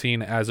finish the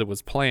scene as it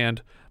was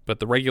planned, but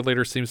the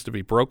regulator seems to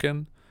be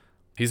broken.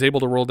 He's able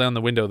to roll down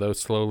the window, though,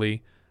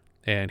 slowly,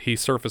 and he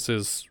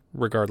surfaces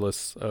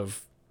regardless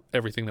of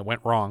everything that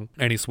went wrong,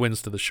 and he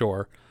swims to the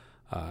shore.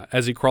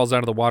 As he crawls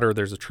out of the water,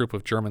 there's a troop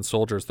of German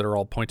soldiers that are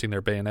all pointing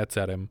their bayonets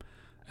at him,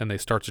 and they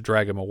start to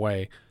drag him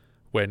away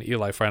when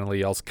Eli finally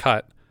yells,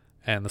 cut,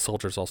 and the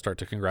soldiers all start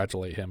to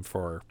congratulate him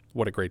for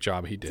what a great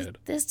job he did.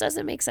 This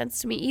doesn't make sense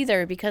to me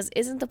either, because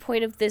isn't the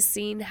point of this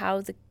scene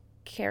how the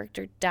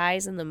character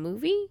dies in the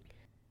movie?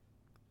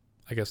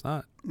 I guess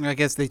not. I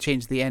guess they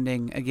changed the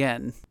ending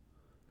again.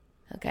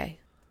 Okay.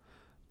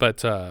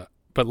 But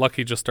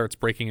Lucky just starts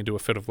breaking into a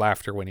fit of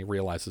laughter when he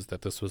realizes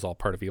that this was all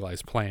part of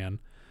Eli's plan.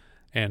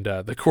 And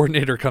the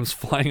coordinator comes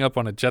flying up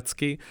on a jet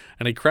ski,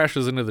 and he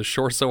crashes into the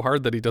shore so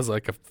hard that he does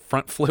like a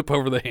front flip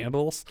over the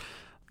handles.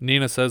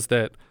 Nina says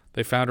that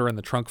they found her in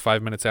the trunk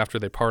 5 minutes after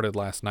they parted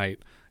last night,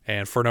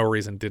 and for no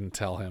reason didn't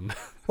tell him.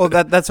 Well,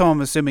 that's how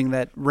I'm assuming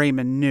that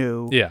Raymond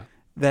knew. Yeah.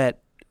 That,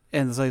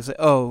 and so he's like,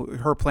 oh,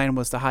 her plan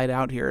was to hide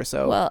out here.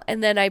 So well,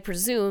 and then I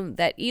presume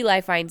that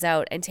Eli finds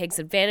out and takes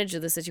advantage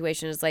of the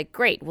situation. Is like,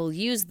 great, we'll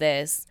use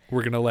this.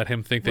 We're gonna let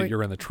him think that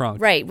you're in the trunk.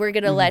 Right. We're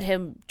gonna let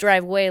him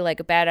drive away like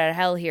a bat out of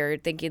hell here,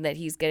 thinking that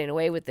he's getting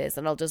away with this,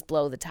 and I'll just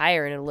blow the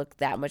tire, and it'll look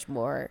that much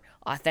more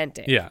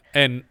authentic. Yeah,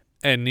 and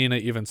Nina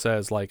even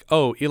says like,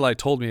 oh, Eli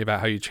told me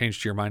about how you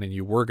changed your mind and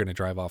you were gonna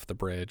drive off the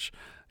bridge,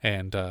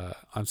 and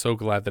I'm so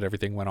glad that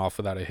everything went off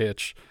without a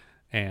hitch.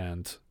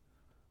 And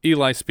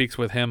Eli speaks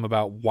with him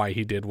about why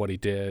he did what he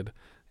did,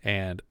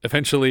 and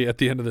eventually at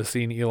the end of the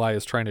scene, Eli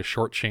is trying to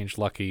shortchange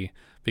Lucky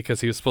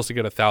because he was supposed to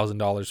get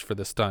 $1,000 for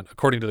this stunt,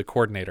 according to the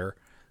coordinator,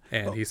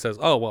 and he says,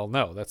 "Oh well,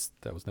 no,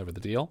 that was never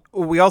the deal."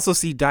 We also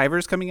see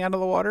divers coming out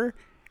of the water,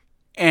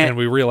 and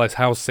we realize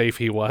how safe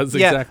he was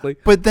yeah, exactly.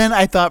 But then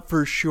I thought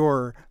for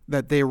sure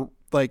that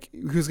like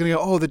he was gonna go,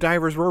 oh, the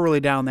divers were really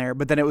down there,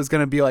 but then it was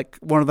gonna be like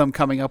one of them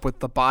coming up with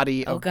the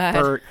body of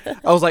Bert.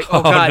 I was like,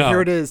 oh god, no.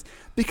 here it is,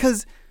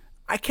 because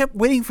I kept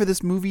waiting for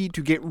this movie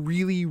to get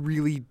really,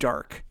 really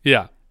dark.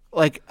 Yeah.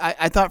 Like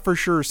I thought for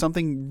sure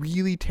something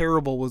really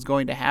terrible was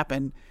going to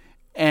happen,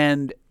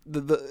 and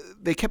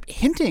they kept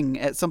hinting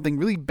at something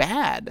really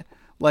bad.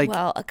 Like,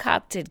 well, a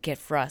cop did get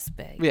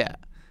frostbite. Yeah,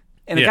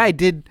 and a guy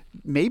did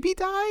maybe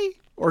die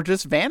or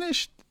just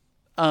vanished.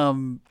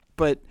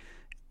 But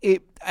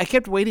I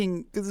kept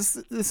waiting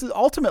because this is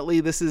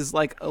ultimately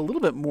like a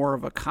little bit more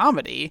of a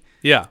comedy.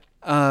 Yeah.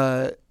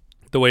 The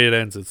way it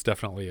ends, it's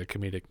definitely a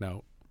comedic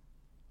note.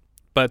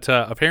 But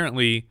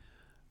apparently,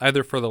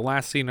 either for the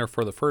last scene or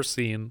for the first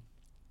scene,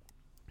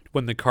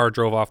 when the car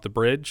drove off the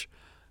bridge,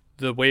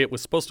 the way it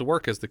was supposed to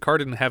work is the car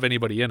didn't have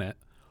anybody in it,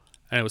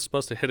 and it was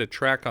supposed to hit a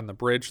track on the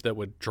bridge that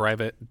would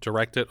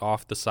direct it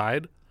off the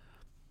side.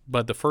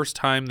 But the first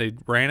time they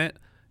ran it,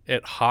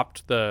 it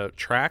hopped the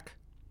track,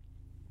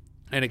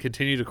 and it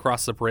continued to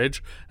cross the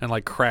bridge and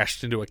like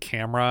crashed into a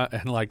camera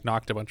and like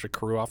knocked a bunch of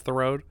crew off the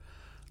road.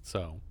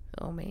 So.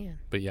 Oh man.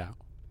 But yeah.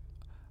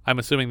 I'm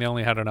assuming they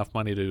only had enough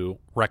money to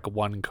wreck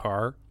one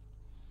car.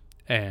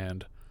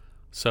 And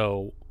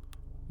so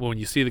when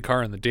you see the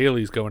car in the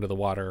dailies go into the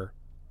water,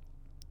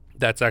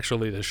 that's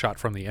actually the shot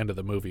from the end of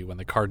the movie when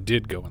the car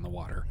did go in the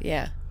water.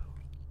 Yeah.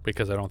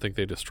 Because I don't think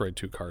they destroyed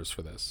 2 cars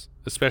for this.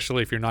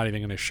 Especially if you're not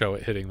even going to show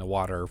it hitting the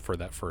water for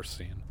that first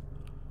scene.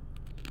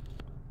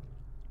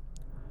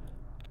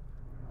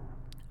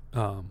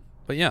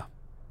 But yeah.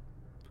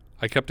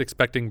 I kept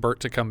expecting Bert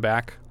to come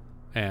back,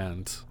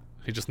 and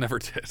he just never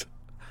did.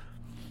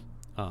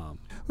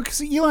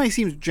 Because Eli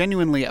seems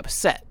genuinely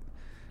upset.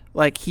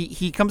 Like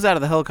he comes out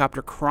of the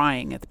helicopter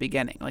crying at the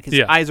beginning. Like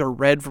his eyes are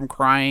red from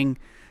crying.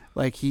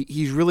 Like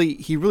he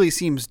really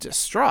seems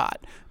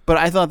distraught. But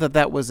I thought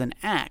that was an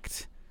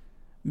act,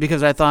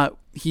 because I thought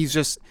he's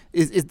just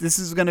this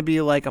is going to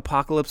be like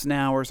Apocalypse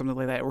Now or something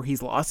like that, where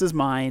he's lost his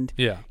mind.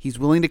 Yeah, he's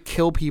willing to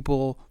kill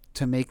people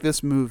to make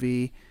this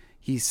movie.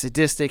 He's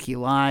sadistic. He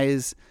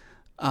lies.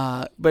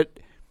 And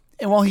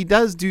while he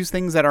does do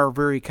things that are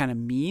very kind of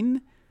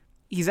mean,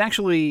 he's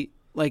actually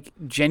like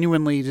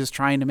genuinely just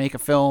trying to make a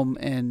film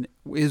and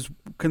is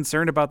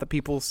concerned about the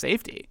people's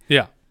safety.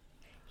 Yeah.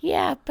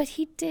 Yeah, but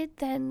he did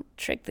then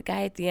trick the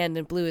guy at the end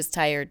and blew his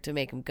tire to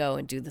make him go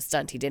and do the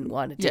stunt he didn't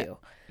want to do.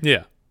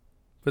 Yeah.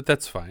 But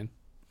that's fine.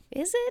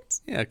 Is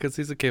it? Yeah, because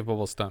he's a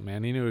capable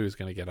stuntman. He knew he was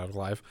going to get out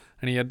alive,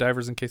 and he had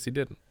divers in case he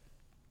didn't.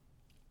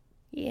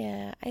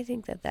 Yeah, I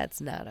think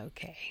that's not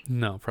okay.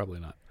 No, probably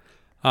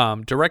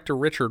not. Director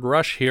Richard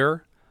Rush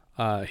here.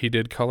 He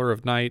did Color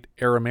of Night,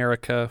 Air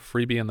America,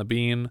 Freebie and the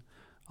Bean.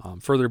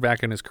 Further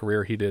back in his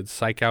career, he did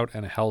Psych Out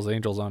and Hell's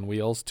Angels on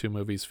Wheels, 2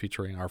 movies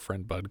featuring our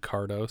friend Bud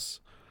Cardos.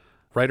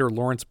 Writer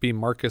Lawrence B.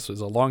 Marcus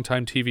was a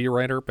longtime TV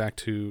writer back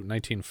to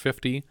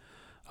 1950.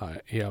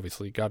 He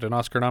obviously got an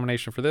Oscar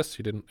nomination for this.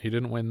 He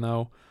didn't win,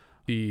 though.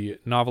 The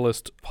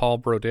novelist Paul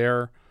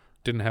Brodeur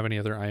didn't have any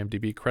other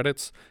IMDb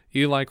credits.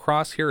 Eli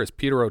Cross here is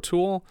Peter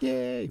O'Toole.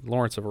 Yay!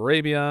 Lawrence of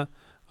Arabia.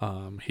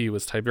 He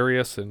was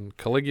Tiberius in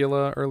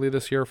Caligula early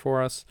this year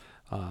for us.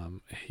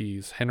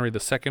 He's Henry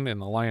II in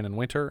The Lion in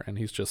Winter, and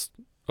he's just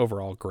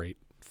overall great,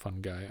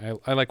 fun guy.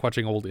 I like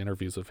watching old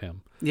interviews of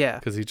him. Yeah.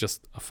 Because he's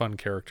just a fun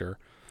character.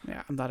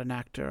 Yeah, I'm not an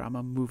actor. I'm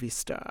a movie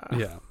star.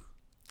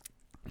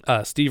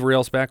 Yeah. Steve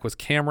Railsback was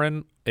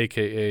Cameron,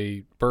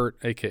 a.k.a. Bert,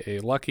 a.k.a.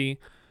 Lucky.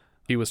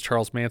 He was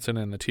Charles Manson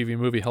in the TV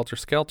movie Helter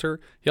Skelter.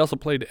 He also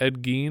played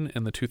Ed Gein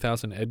in the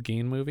 2000 Ed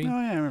Gein movie.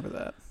 Oh, yeah, I remember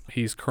that.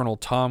 He's Colonel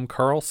Tom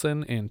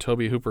Carlson in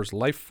Toby Hooper's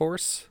Life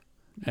Force.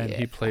 And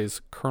he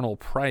plays Colonel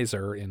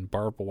Prizer in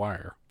Barbed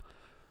Wire.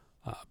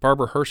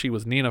 Barbara Hershey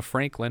was Nina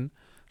Franklin.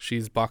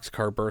 She's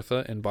Boxcar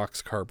Bertha in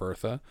Boxcar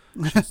Bertha.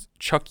 She's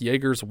Chuck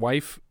Yeager's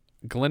wife,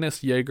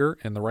 Glynis Yeager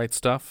in The Right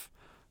Stuff.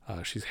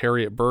 She's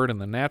Harriet Bird in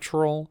The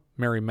Natural,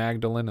 Mary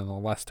Magdalene in The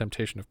Last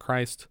Temptation of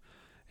Christ.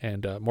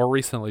 And more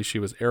recently, she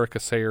was Erica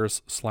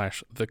Sayers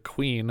 / The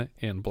Queen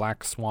in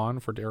Black Swan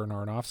for Darren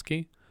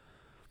Aronofsky.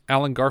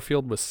 Alan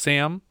Garfield was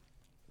Sam,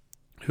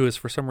 who is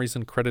for some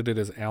reason credited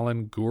as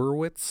Alan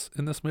Gurwitz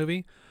in this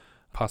movie.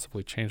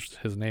 Possibly changed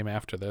his name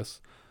after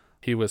this.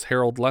 He was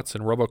Harold Lutz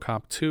in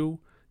RoboCop 2.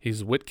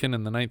 He's Witkin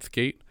in The Ninth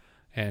Gate.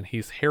 And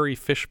he's Harry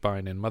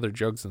Fishbein in Mother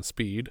Jugs and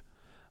Speed.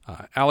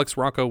 Alex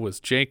Rocco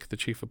was Jake, the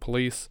chief of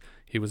police.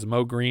 He was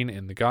Mo Green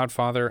in The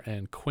Godfather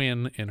and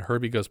Quinn in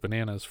Herbie Goes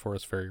Bananas for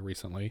us very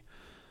recently.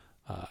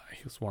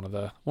 He was one of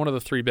the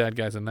 3 bad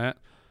guys in that.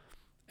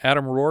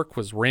 Adam Rourke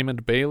was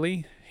Raymond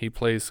Bailey. He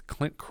plays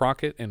Clint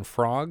Crockett in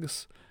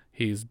Frogs.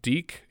 He's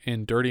Deke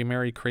in Dirty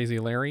Mary, Crazy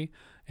Larry.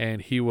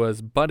 And he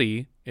was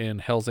Buddy in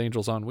Hell's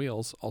Angels on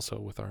Wheels, also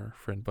with our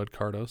friend Bud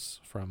Cardos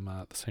from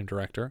the same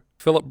director.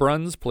 Philip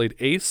Bruns played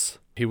Ace.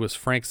 He was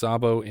Frank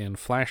Szabo in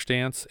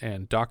Flashdance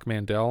and Doc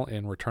Mandel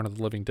in Return of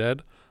the Living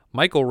Dead.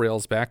 Michael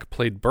Railsback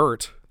played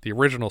Bert, the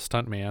original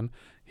stuntman.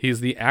 He's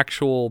the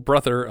actual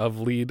brother of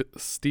lead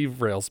Steve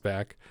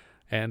Railsback,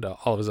 and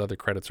all of his other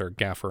credits are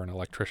gaffer and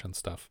electrician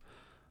stuff.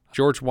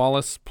 George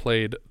Wallace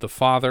played the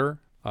father,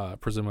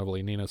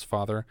 presumably Nina's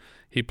father.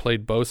 He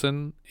played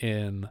Bosun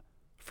in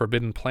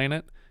Forbidden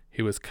Planet.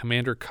 He was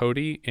Commander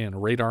Cody in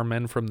Radar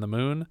Men from the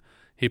Moon.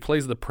 He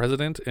plays the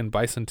president in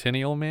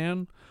Bicentennial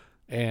Man.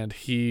 And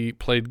he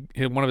played,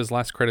 one of his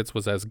last credits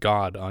was as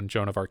God on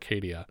Joan of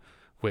Arcadia,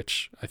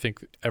 which I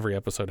think every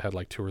episode had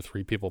like 2 or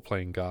 3 people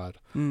playing God.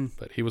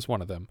 But he was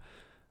one of them.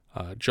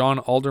 John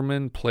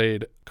Alderman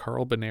played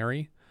Carl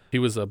Benary. He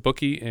was a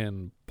bookie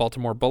in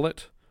Baltimore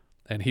Bullet.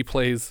 And he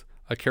plays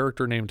a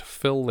character named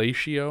Phil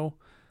Latio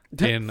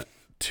in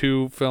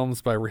 2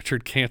 films by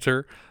Richard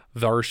Cantor,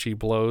 Thar She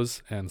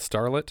Blows and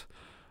Starlet.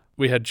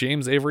 We had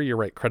James Avery, you're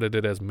right,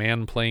 credited as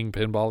Man playing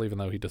pinball, even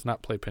though he does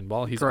not play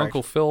pinball. He's Correct.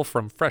 Uncle Phil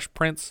from Fresh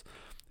Prince.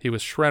 He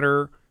was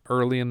Shredder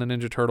early in the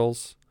Ninja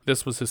Turtles.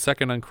 This was his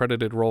second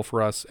uncredited role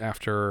for us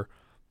after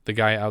the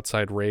guy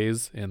outside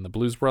Ray's in the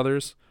Blues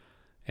Brothers.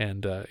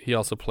 And he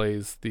also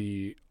plays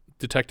the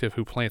detective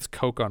who plants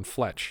coke on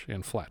Fletch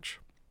in Fletch.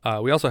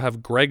 We also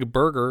have Greg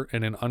Berger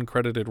in an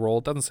uncredited role.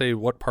 It doesn't say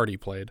what part he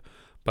played,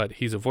 but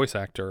he's a voice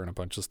actor in a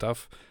bunch of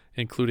stuff,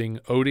 including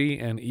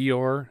Odie and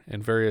Eeyore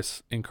in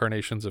various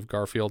incarnations of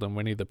Garfield and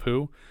Winnie the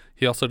Pooh.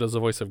 He also does the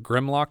voice of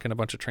Grimlock in a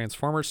bunch of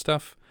Transformers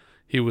stuff.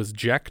 He was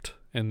Jecht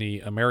in the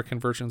American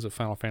versions of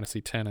Final Fantasy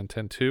X and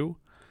X-2,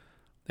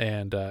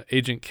 and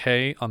Agent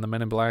K on the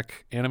Men in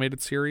Black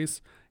animated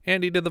series,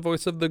 and he did the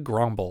voice of the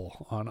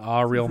Grumble on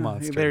Ah Real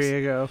Monsters. There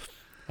you go.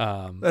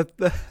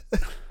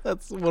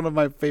 That's one of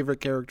my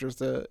favorite characters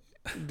to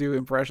do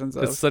impressions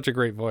of. It's such a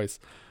great voice.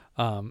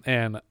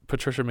 And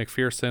Patricia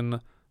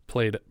McPherson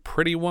played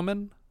Pretty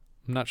Woman.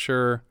 I'm not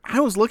sure. I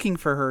was looking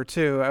for her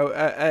too.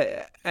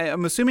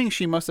 I'm assuming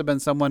she must have been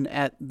someone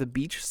at the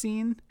beach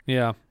scene.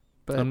 Yeah,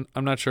 but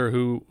I'm not sure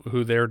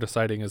who they're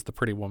deciding is the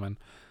Pretty Woman.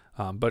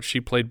 But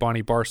she played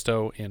Bonnie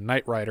Barstow in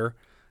Knight Rider,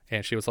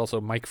 and she was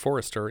also Mike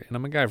Forrester in a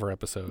MacGyver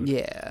episode.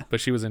 Yeah, but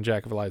she was in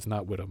Jack of All Lies,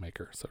 not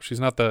Widowmaker. So she's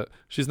not the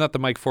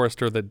Mike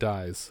Forrester that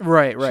dies.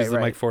 Right. She's the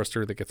Mike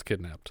Forrester that gets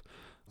kidnapped.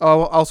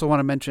 Oh, I also want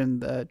to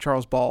mention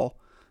Charles Ball.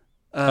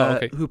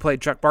 Okay. Who played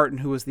Chuck Barton,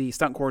 who was the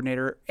stunt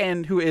coordinator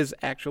and who is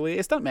actually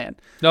a stuntman.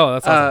 No,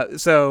 that's awesome.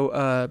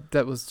 So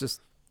that was it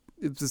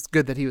was just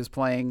good that he was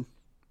playing.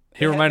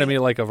 He reminded me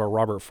like of a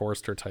Robert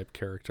Forster type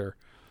character.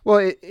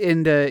 Well,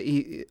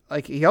 he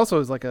also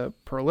is like a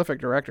prolific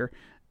director,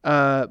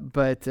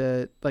 but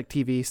like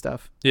TV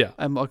stuff. Yeah,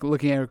 I'm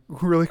looking at it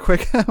really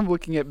quick. I'm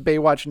looking at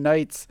Baywatch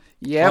Nights.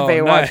 Yeah, nice.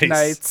 Baywatch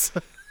Nights.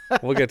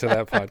 We'll get to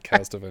that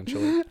podcast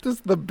eventually.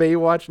 Just the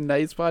Baywatch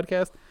Nights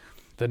podcast.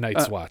 The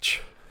Night's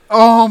Watch.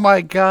 Oh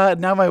my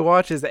God! Now my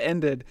watch has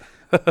ended.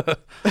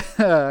 That's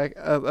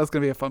gonna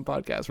be a fun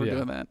podcast. We're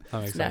doing that.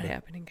 It's not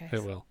happening, guys.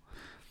 It will.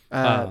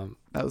 That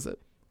was it.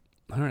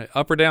 All right,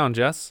 up or down,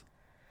 Jess?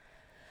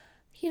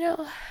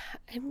 I'm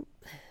gonna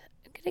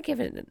give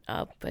it an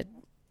up, but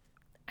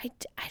I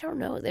don't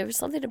know. There was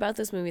something about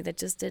this movie that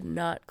just did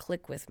not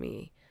click with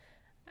me.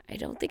 I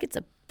don't think it's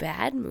a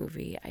bad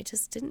movie. I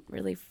just didn't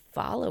really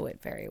follow it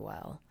very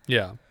well.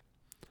 Yeah.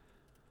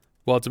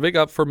 Well, it's a big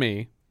up for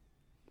me.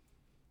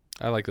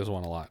 I like this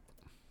one a lot.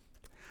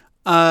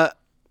 I'm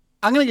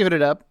going to give it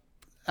an up.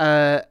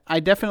 I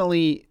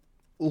definitely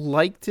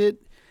liked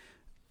it.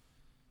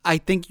 I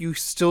think you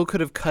still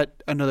could have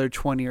cut another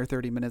 20 or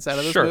 30 minutes out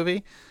of this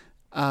movie.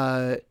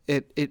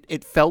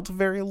 It felt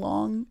very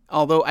long,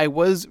 although I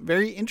was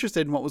very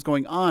interested in what was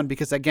going on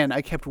because, again,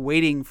 I kept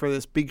waiting for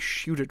this big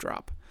shoe to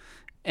drop,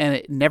 and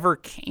it never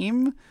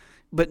came.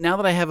 But now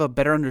that I have a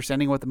better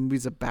understanding of what the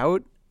movie's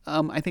about,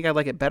 I think I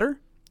like it better.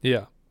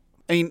 Yeah.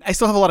 I mean, I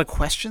still have a lot of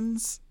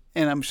questions,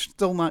 and I'm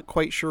still not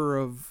quite sure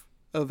of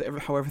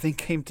how everything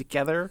came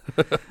together.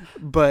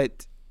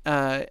 But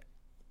I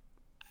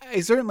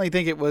certainly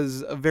think it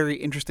was a very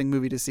interesting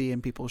movie to see,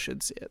 and people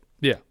should see it.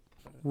 Yeah.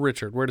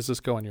 Richard, where does this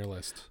go on your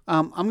list?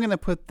 I'm going to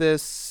put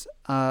this,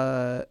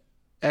 I'm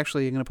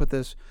going to put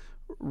this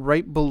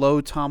right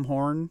below Tom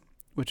Horn,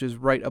 which is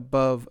right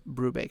above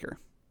Brubaker.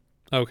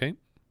 Okay.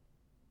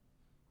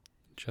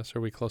 Jess,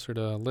 are we closer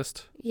to a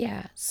list?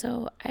 Yeah,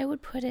 so I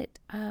would put it,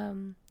 I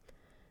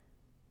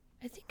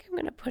think I'm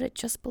going to put it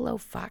just below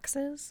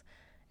Foxes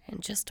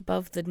and just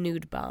above The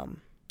Nude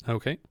Bomb.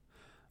 Okay.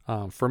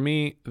 For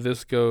me,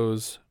 this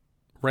goes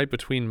right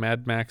between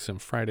Mad Max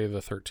and Friday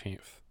the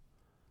 13th.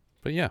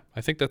 But yeah,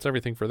 I think that's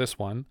everything for this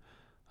one.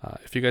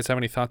 If you guys have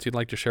any thoughts you'd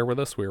like to share with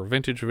us, we are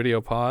Vintage Video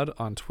Pod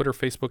on Twitter,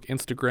 Facebook,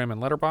 Instagram, and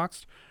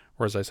Letterboxd,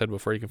 where, as I said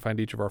before, you can find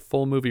each of our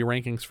full movie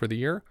rankings for the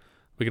year.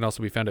 We can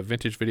also be found at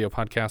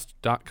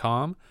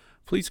vintagevideopodcast.com.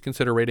 Please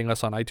consider rating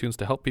us on iTunes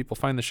to help people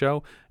find the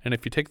show, and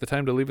if you take the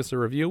time to leave us a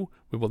review,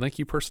 we will thank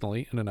you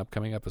personally in an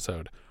upcoming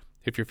episode.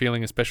 If you're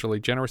feeling especially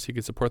generous, you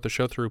can support the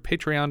show through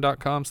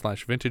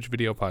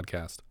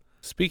patreon.com/vintagevideopodcast.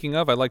 Speaking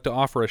of, I'd like to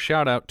offer a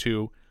shout out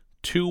to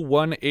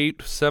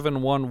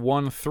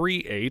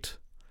 218711138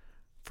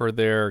 for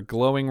their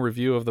glowing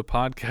review of the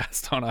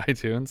podcast on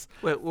iTunes.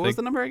 Wait, what was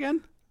the number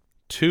again?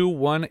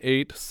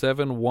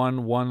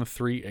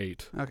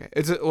 218711138. Okay.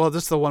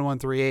 Just the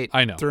 1138.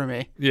 I know. Threw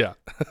me. Yeah.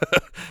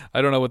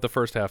 I don't know what the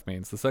first half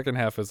means. The second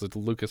half is a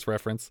Lucas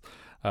reference,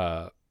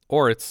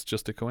 or it's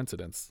just a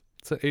coincidence.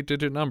 It's an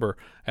 8-digit number.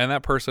 And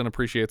that person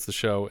appreciates the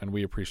show, and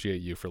we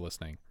appreciate you for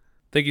listening.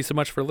 Thank you so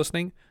much for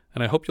listening,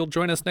 and I hope you'll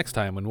join us next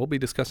time when we'll be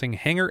discussing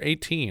Hangar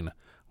 18,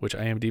 which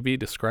IMDb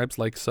describes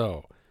like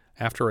so.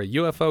 After a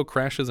UFO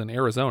crashes in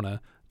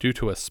Arizona due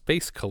to a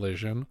space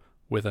collision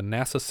with a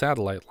NASA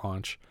satellite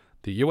launch,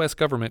 the U.S.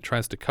 government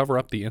tries to cover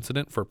up the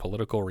incident for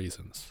political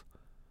reasons.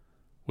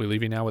 We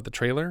leave you now with the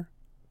trailer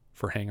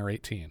for Hangar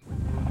 18.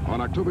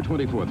 On October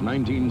 24th,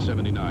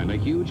 1979, a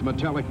huge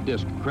metallic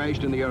disc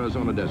crashed in the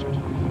Arizona desert.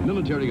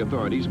 Military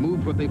authorities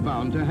moved what they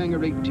found to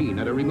Hangar 18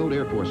 at a remote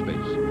Air Force base.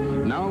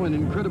 Now an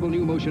incredible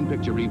new motion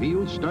picture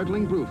reveals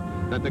startling proof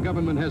that the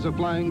government has a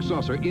flying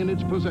saucer in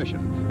its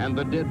possession and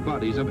the dead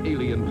bodies of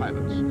alien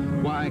pilots.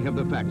 Why have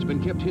the facts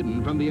been kept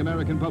hidden from the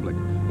American public?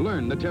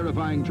 Learn the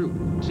terrifying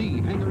truth.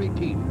 See Hangar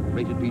 18,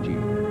 rated PG.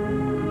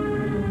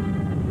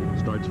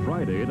 Starts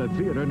Friday at a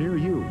theater near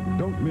you.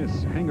 Don't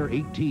miss Hangar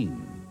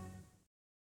 18.